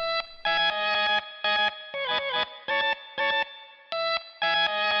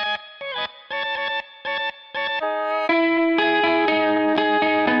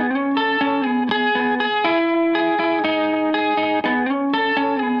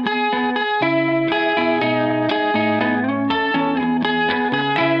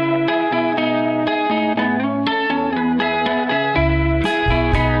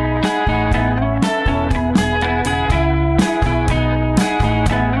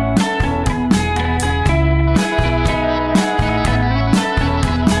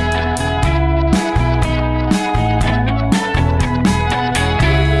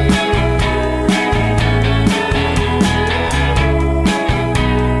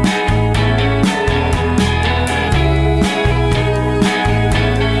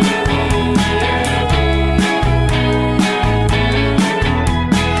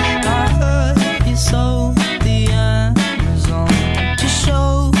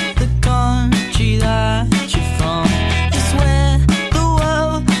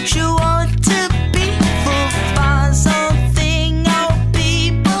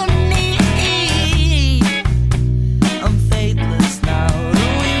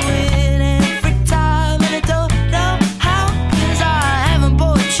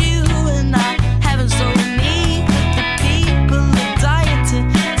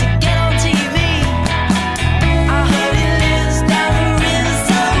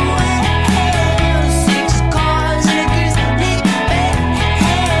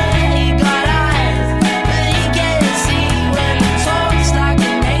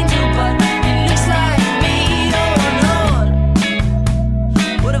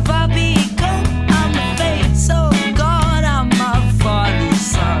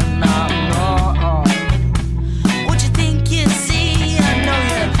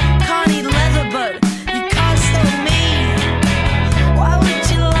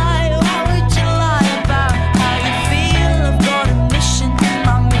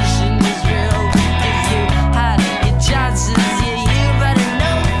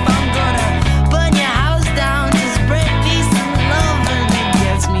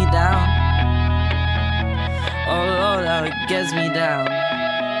 gets me down. I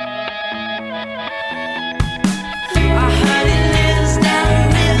heard it lives down a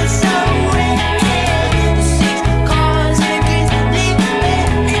river somewhere. Six cars and a grizzly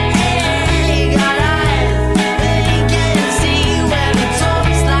bear. Got eyes, but he can't see. Well, he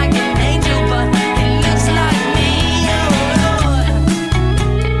talks like an angel, but he looks like me. Oh Lord,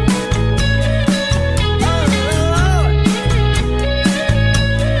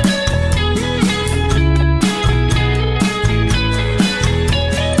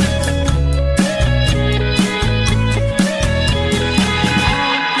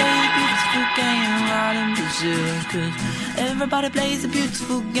 everybody plays a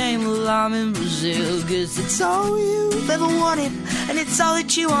beautiful game while I'm in Brazil. Cause it's all you've ever wanted, and it's all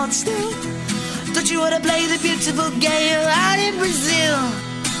that you want still. Don't you wanna play the beautiful game out in Brazil?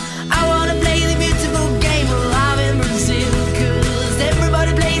 I wanna play the beautiful game while I'm in Brazil. Cause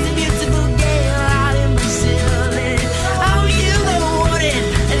everybody plays the beautiful game out in Brazil. And it's all you've ever wanted,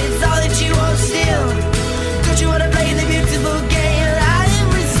 and it's all that you want still. Don't you wanna play the beautiful game out in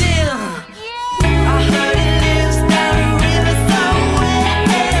Brazil? I heard it lives down a river somewhere.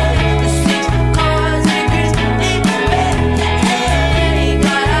 The six cars and a grizzly bear.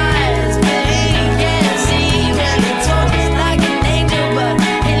 Got eyes, but he can't see. Well, he talks like an angel, but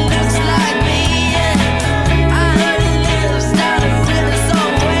he looks like me. I heard it lives down a river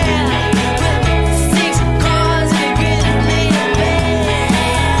somewhere. With six cars and a grizzly bear.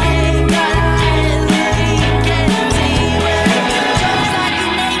 Got eyes, but he can't see. Well, he talks like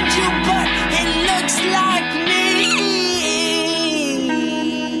an angel, but he looks like me.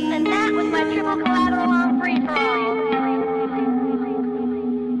 And that was my triple collateral on free for all.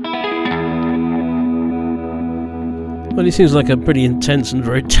 Well, he seems like a pretty intense and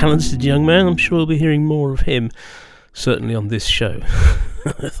very talented young man. I'm sure we'll be hearing more of him, certainly on this show.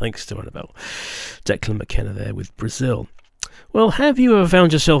 Thanks to Annabelle. Declan McKenna there with Brazil. Well, have you ever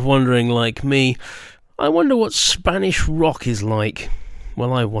found yourself wondering, like me, I wonder what Spanish rock is like?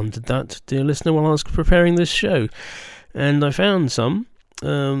 Well, I wondered that, dear listener, while I was preparing this show. And I found some.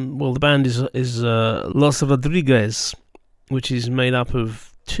 Well, the band is Los Rodriguez, which is made up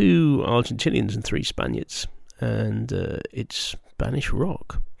of 2 Argentinians and 3 Spaniards. And it's Spanish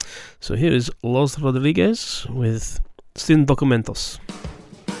rock. So here is Los Rodriguez with Sin Documentos.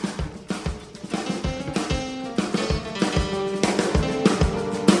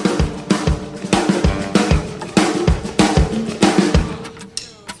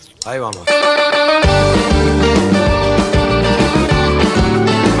 Ahí vamos.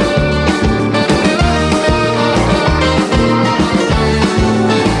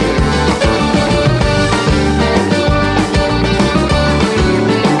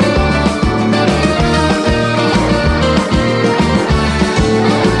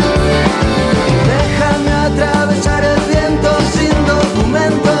 Déjame atravesar el viento sin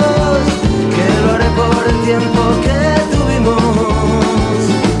documentos, que lo haré por el tiempo que tuvimos.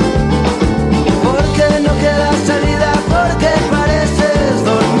 Porque no queda salida, porque pareces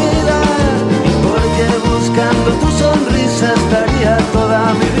dormida, porque buscando tu sonrisa estaría toda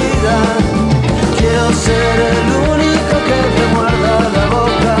mi vida. Quiero ser el único que te muerda la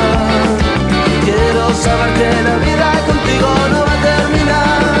boca. Quiero saber que la vida contigo no va a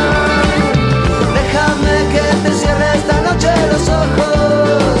terminar. Déjame que te cierre esta noche los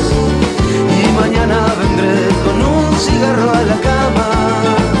ojos y mañana vendré con un cigarro a la cama.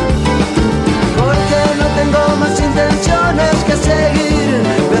 Porque no tengo más intenciones que seguir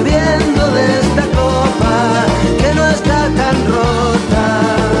bebiendo de esta copa que no está tan rota.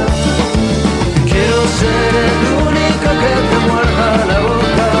 Quiero ser el único que te muerda la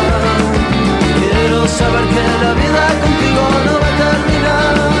boca. Quiero saber que la vida contigo no va a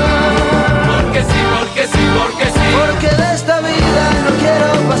terminar. Porque sí, porque sí, porque sí. Porque de esta vida no quiero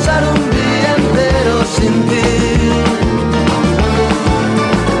pasar un día entero sin ti.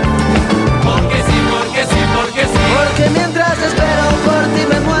 Porque sí, porque sí, porque sí. Porque mientras espero por ti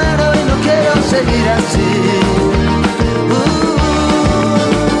me muero y no quiero seguir así.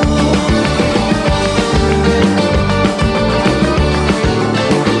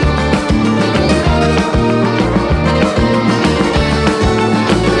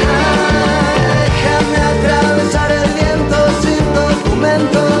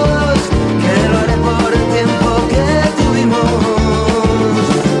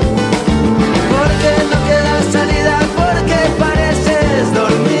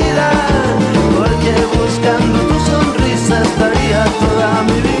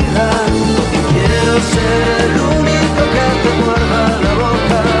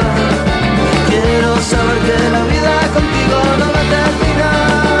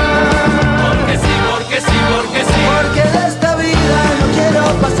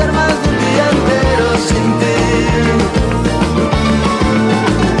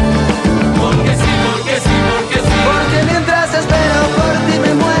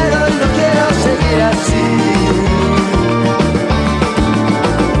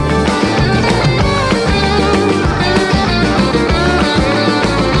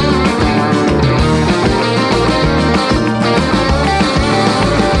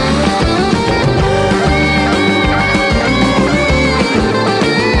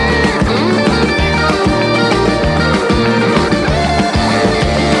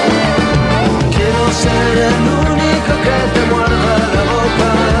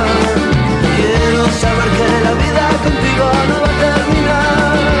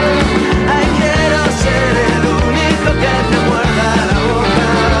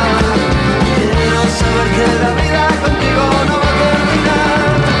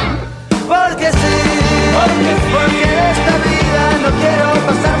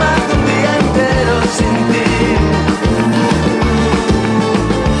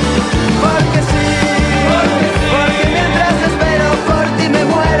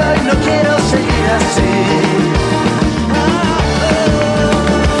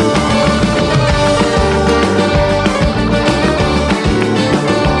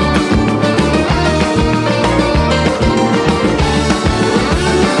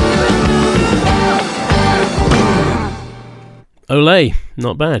 Olé,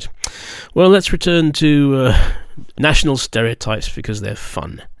 not bad. Well, let's return to national stereotypes because they're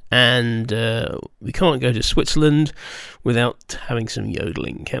fun. And we can't go to Switzerland without having some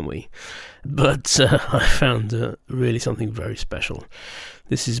yodeling, can we? But I found really something very special.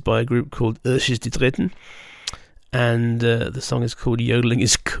 This is by a group called Ursches die Dritten, and the song is called Yodeling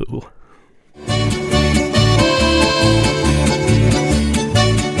is Cool.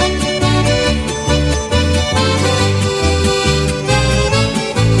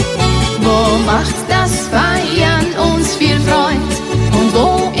 Wo macht das Feiern uns viel Freud? Und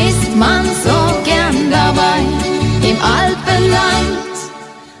wo ist man so gern dabei? Im Alpenland,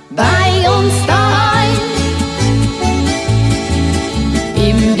 bei uns daheim.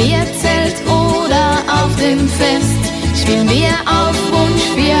 Im Bierzelt oder auf dem Fest spielen wir auf Wunsch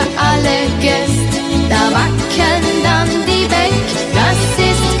für alle Gäste. Da wackeln dann die Bänke, das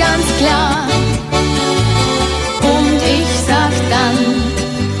ist ganz klar. Und ich sag dann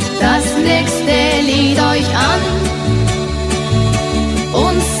das nächste Lied euch an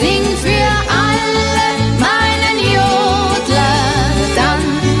und sing für alle meinen Jodler dann.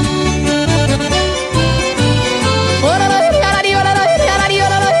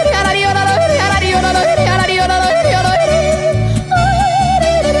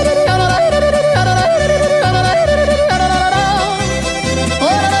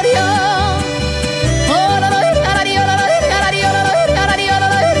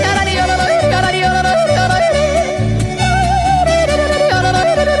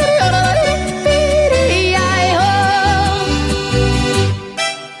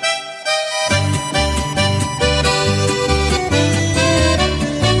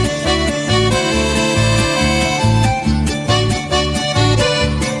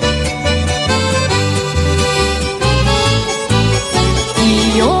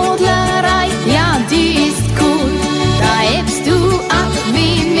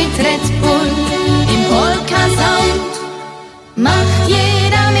 Macht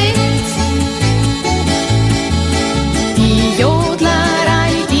jeder mit. Die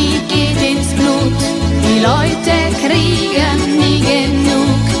Jodlerei, die geht ins Blut. Die Leute kriegen nie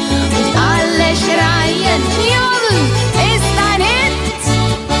genug. Und alle schreien, Jodel ist ein Hit.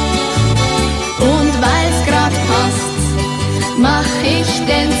 Und weil's grad passt, mach ich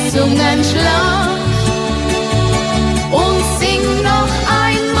den Zungenschlag und sing noch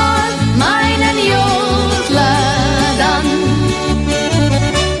einmal meinen Jodler dann.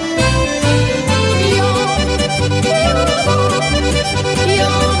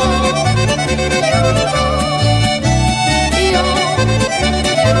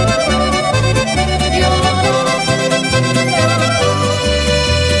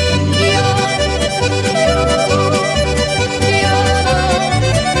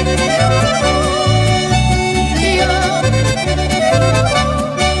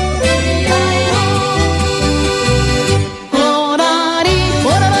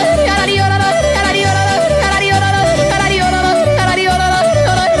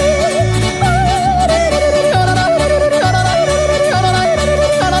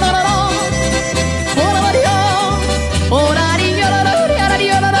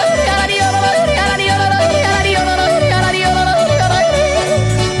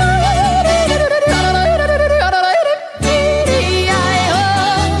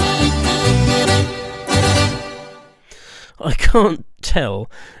 I can't tell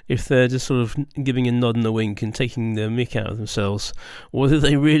if they're just sort of giving a nod and a wink and taking the mick out of themselves, or whether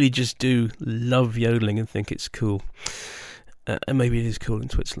they really just do love yodeling and think it's cool. And maybe it is cool in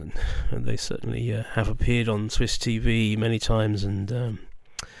Switzerland, and they certainly have appeared on Swiss TV many times, and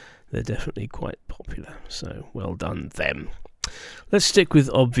they're definitely quite popular, so well done them. Let's stick with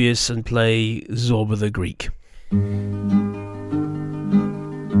obvious and play Zorba the Greek.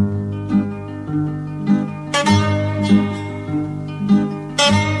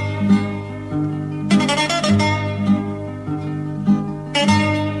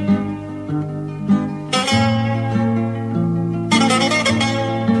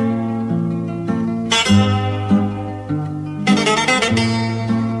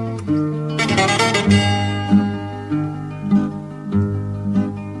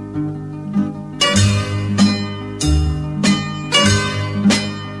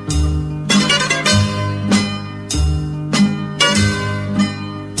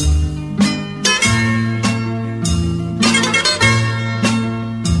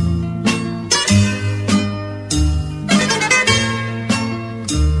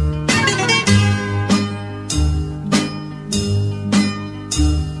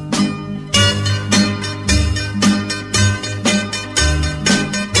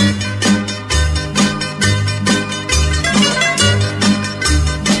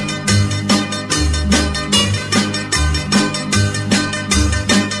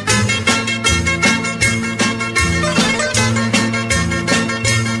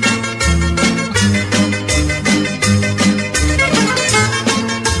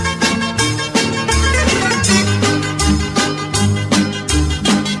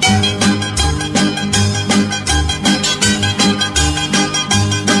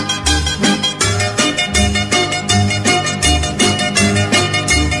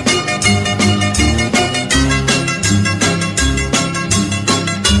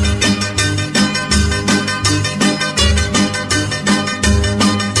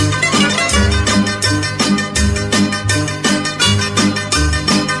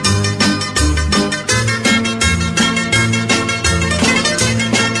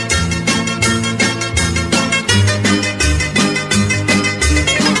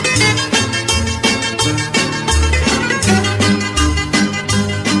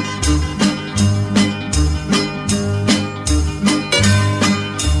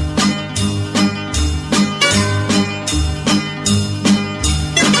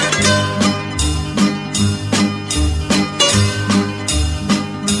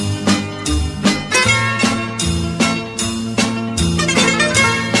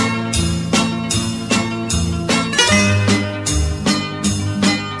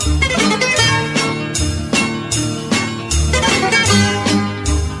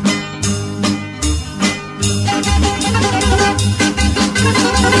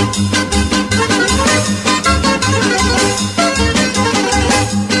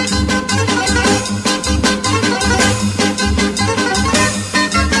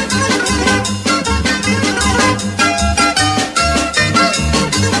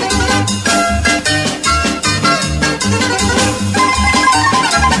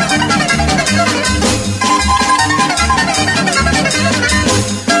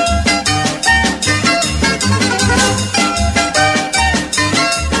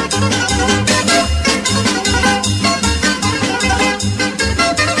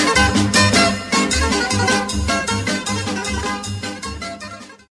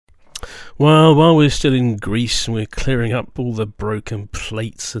 Well, while we're still in Greece and we're clearing up all the broken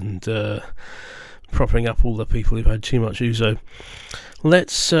plates and propping up all the people who've had too much ouzo,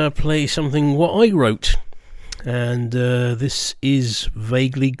 let's play something what I wrote. And this is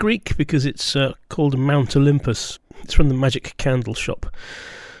vaguely Greek because it's called Mount Olympus. It's from the Magic Candle Shop,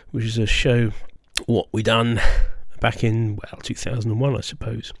 which is a show what we done back in 2001, I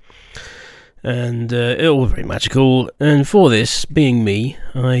suppose. And it all very magical. And for this, being me,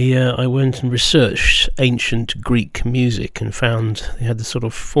 I went and researched ancient Greek music and found they had this sort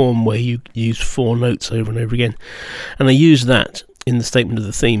of form where you use 4 notes over and over again. And I used that in the statement of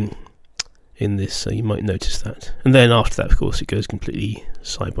the theme in this, so you might notice that. And then after that, of course, it goes completely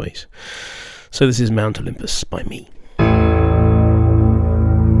sideways. So this is Mount Olympus by me.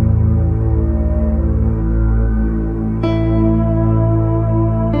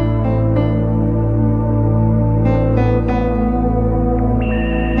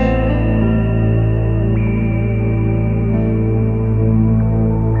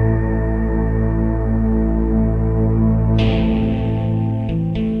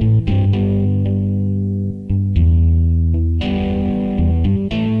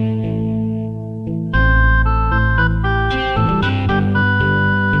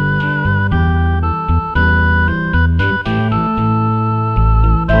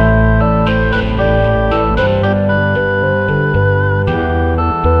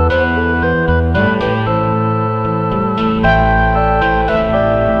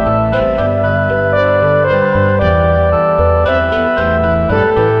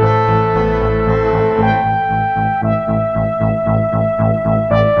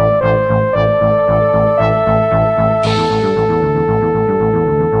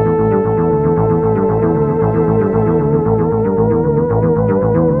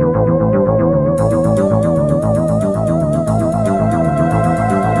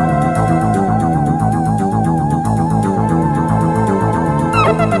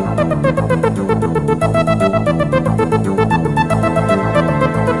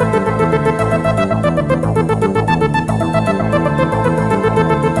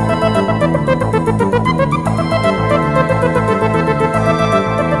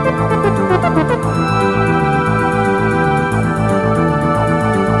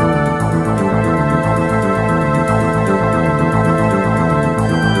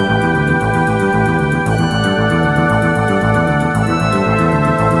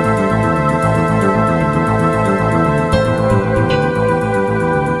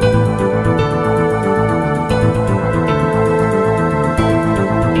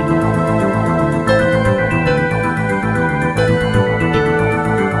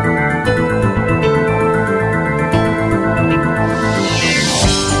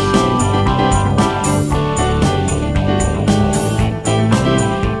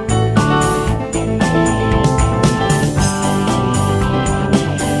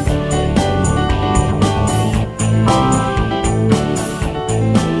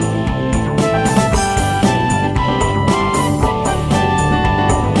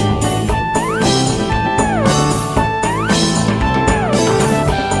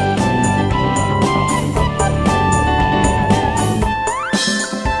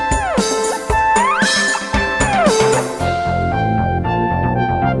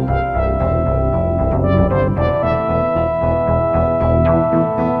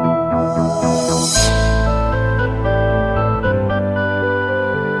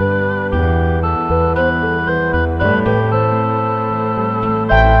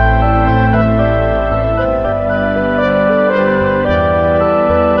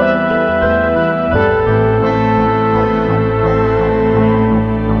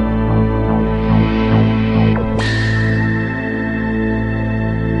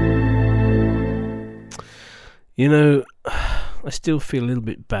 You know, I still feel a little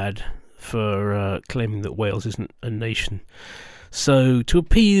bit bad for claiming that Wales isn't a nation. So, to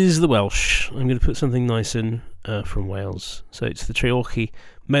appease the Welsh, I'm going to put something nice in from Wales. So it's the Treorchy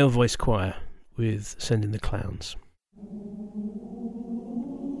Male Voice Choir with Send in the Clowns.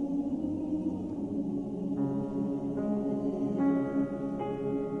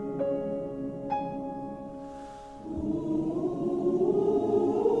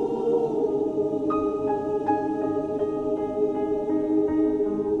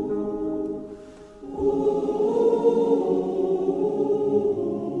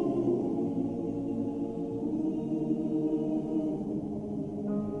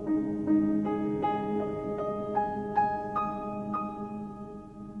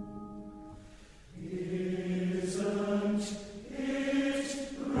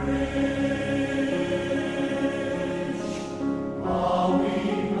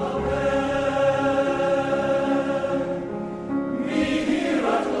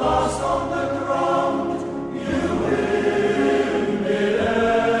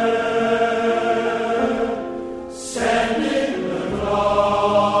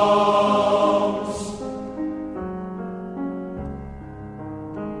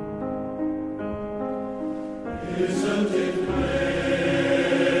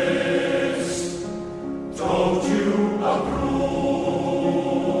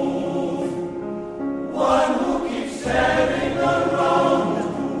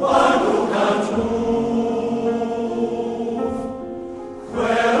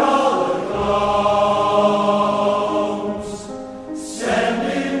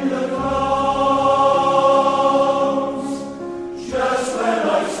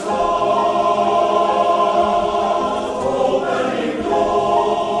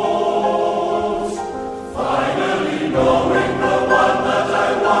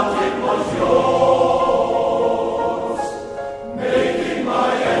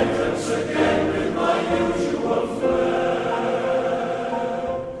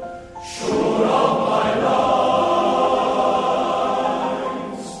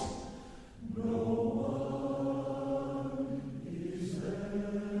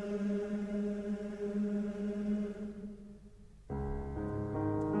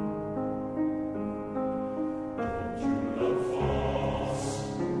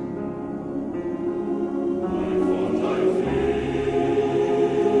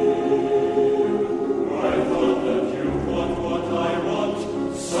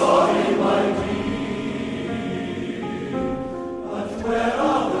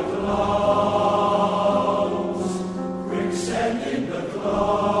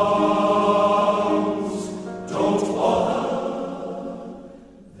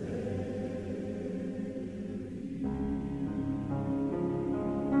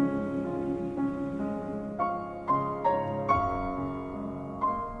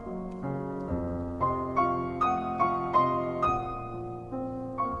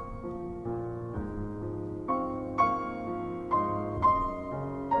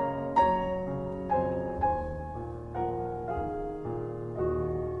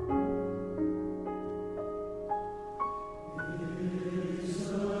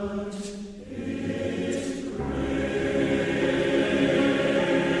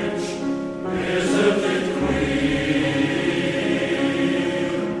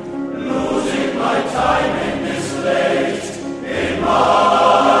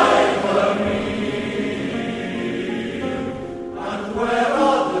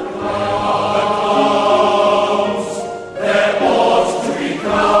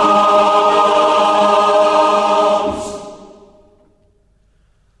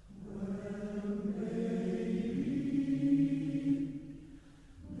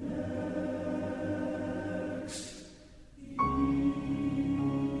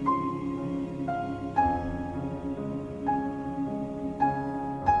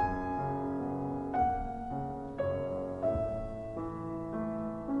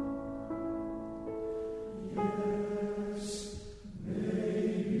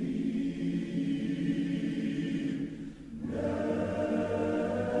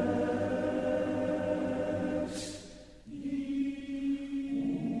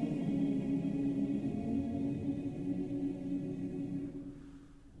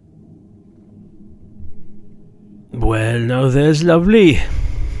 Well, now there's lovely.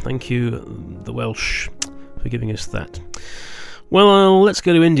 Thank you, the Welsh, for giving us that. Well, let's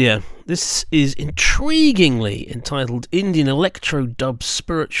go to India. This is intriguingly entitled Indian Electro Dub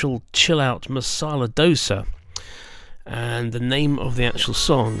Spiritual Chill Out Masala Dosa. And the name of the actual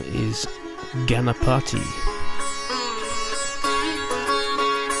song is Ganapati.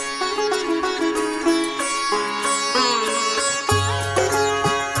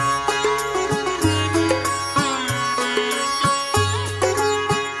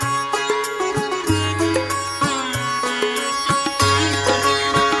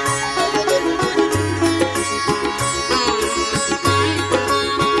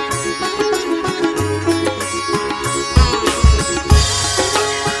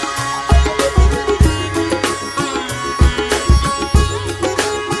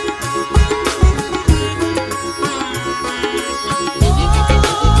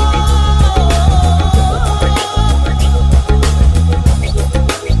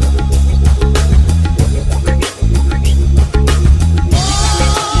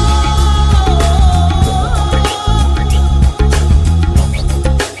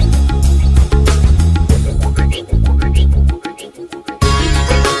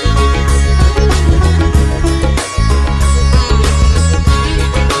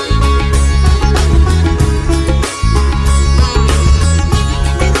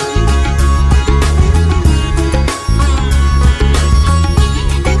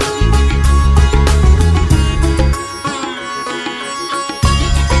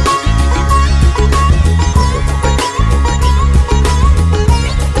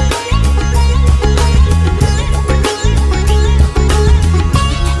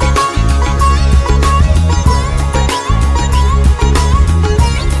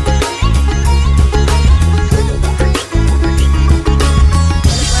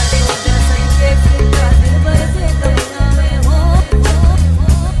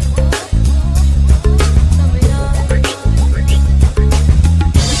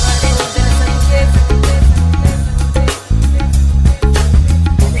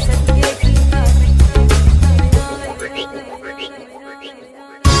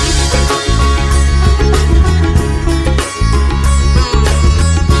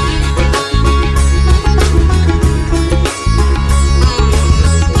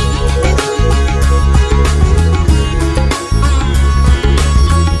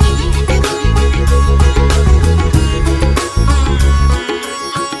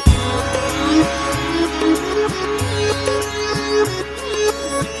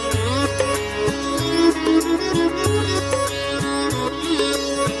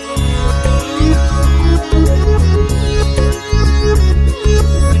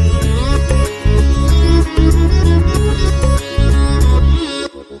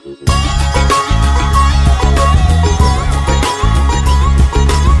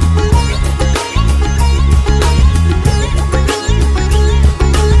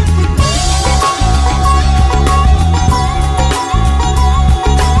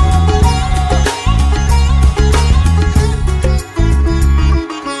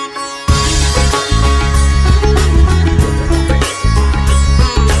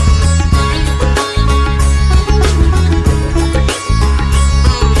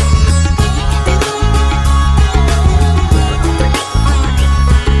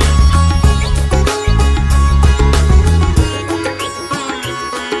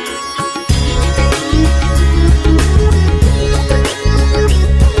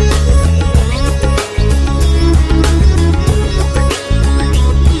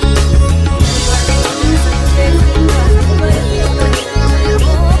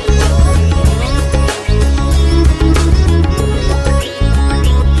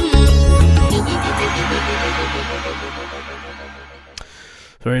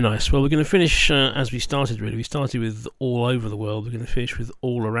 Very nice. Well, we're going to finish as we started, really. We started with all over the world. We're going to finish with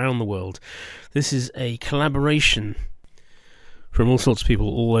all around the world. This is a collaboration from all sorts of people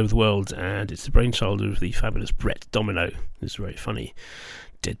all over the world, and it's the brainchild of the fabulous Brett Domino. This is very funny,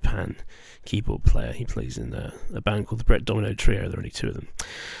 deadpan keyboard player. He plays in a band called the Brett Domino Trio. There are only two of them.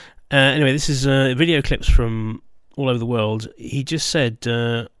 Anyway, this is video clips from all over the world. He just said,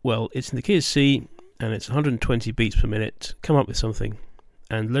 well, it's in the key of C, and it's 120 beats per minute. Come up with something.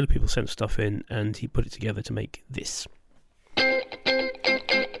 And a load of people sent stuff in, and he put it together to make this.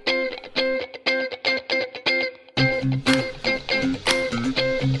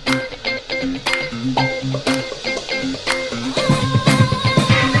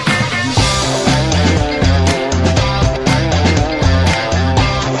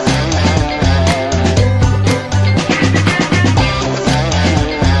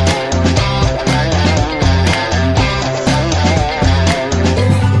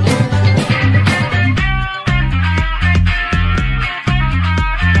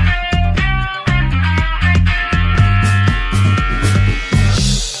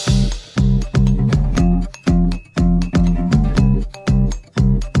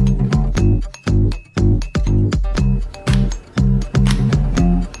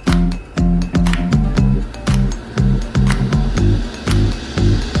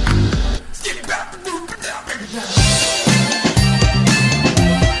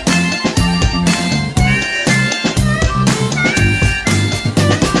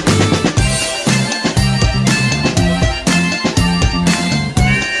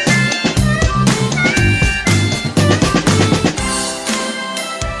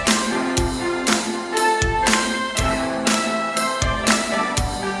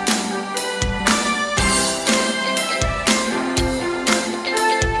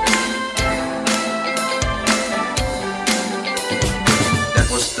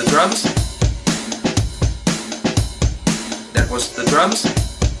 drums. That was the drums.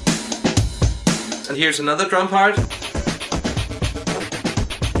 And here's another drum part.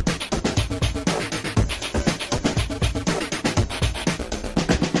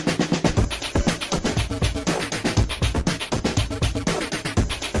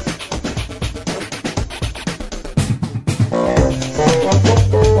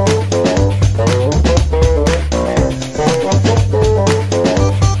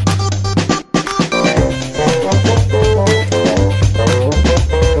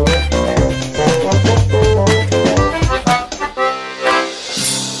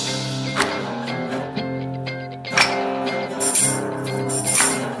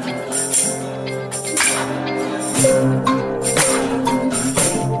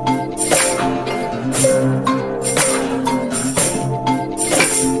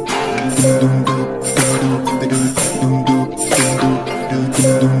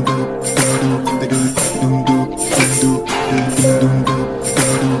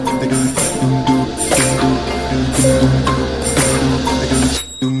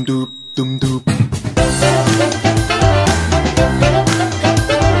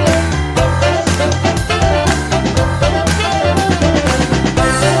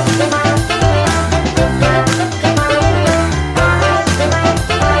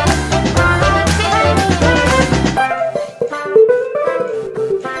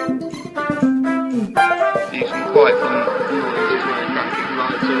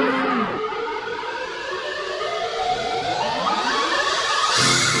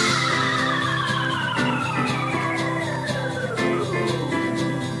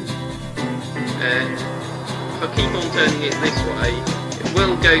 If I keep on turning it this way, it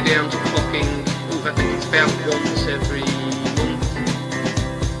will go down to clocking, I think it's about once every month.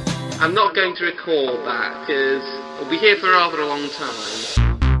 I'm not going to record that because I'll be here for rather a long time.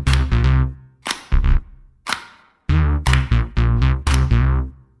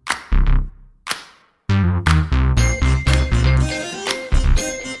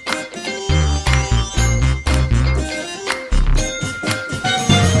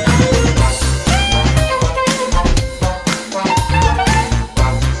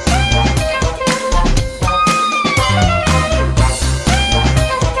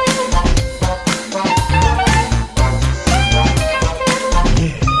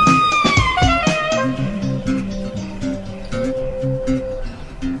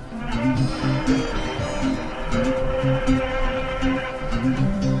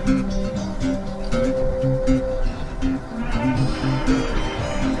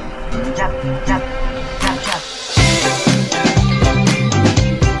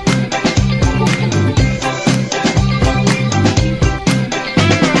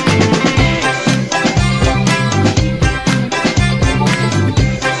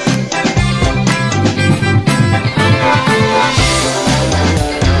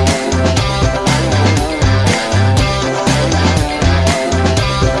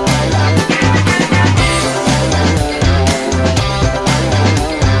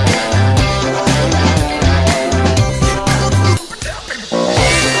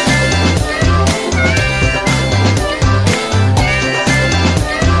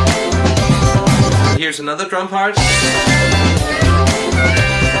 Here's another drum part.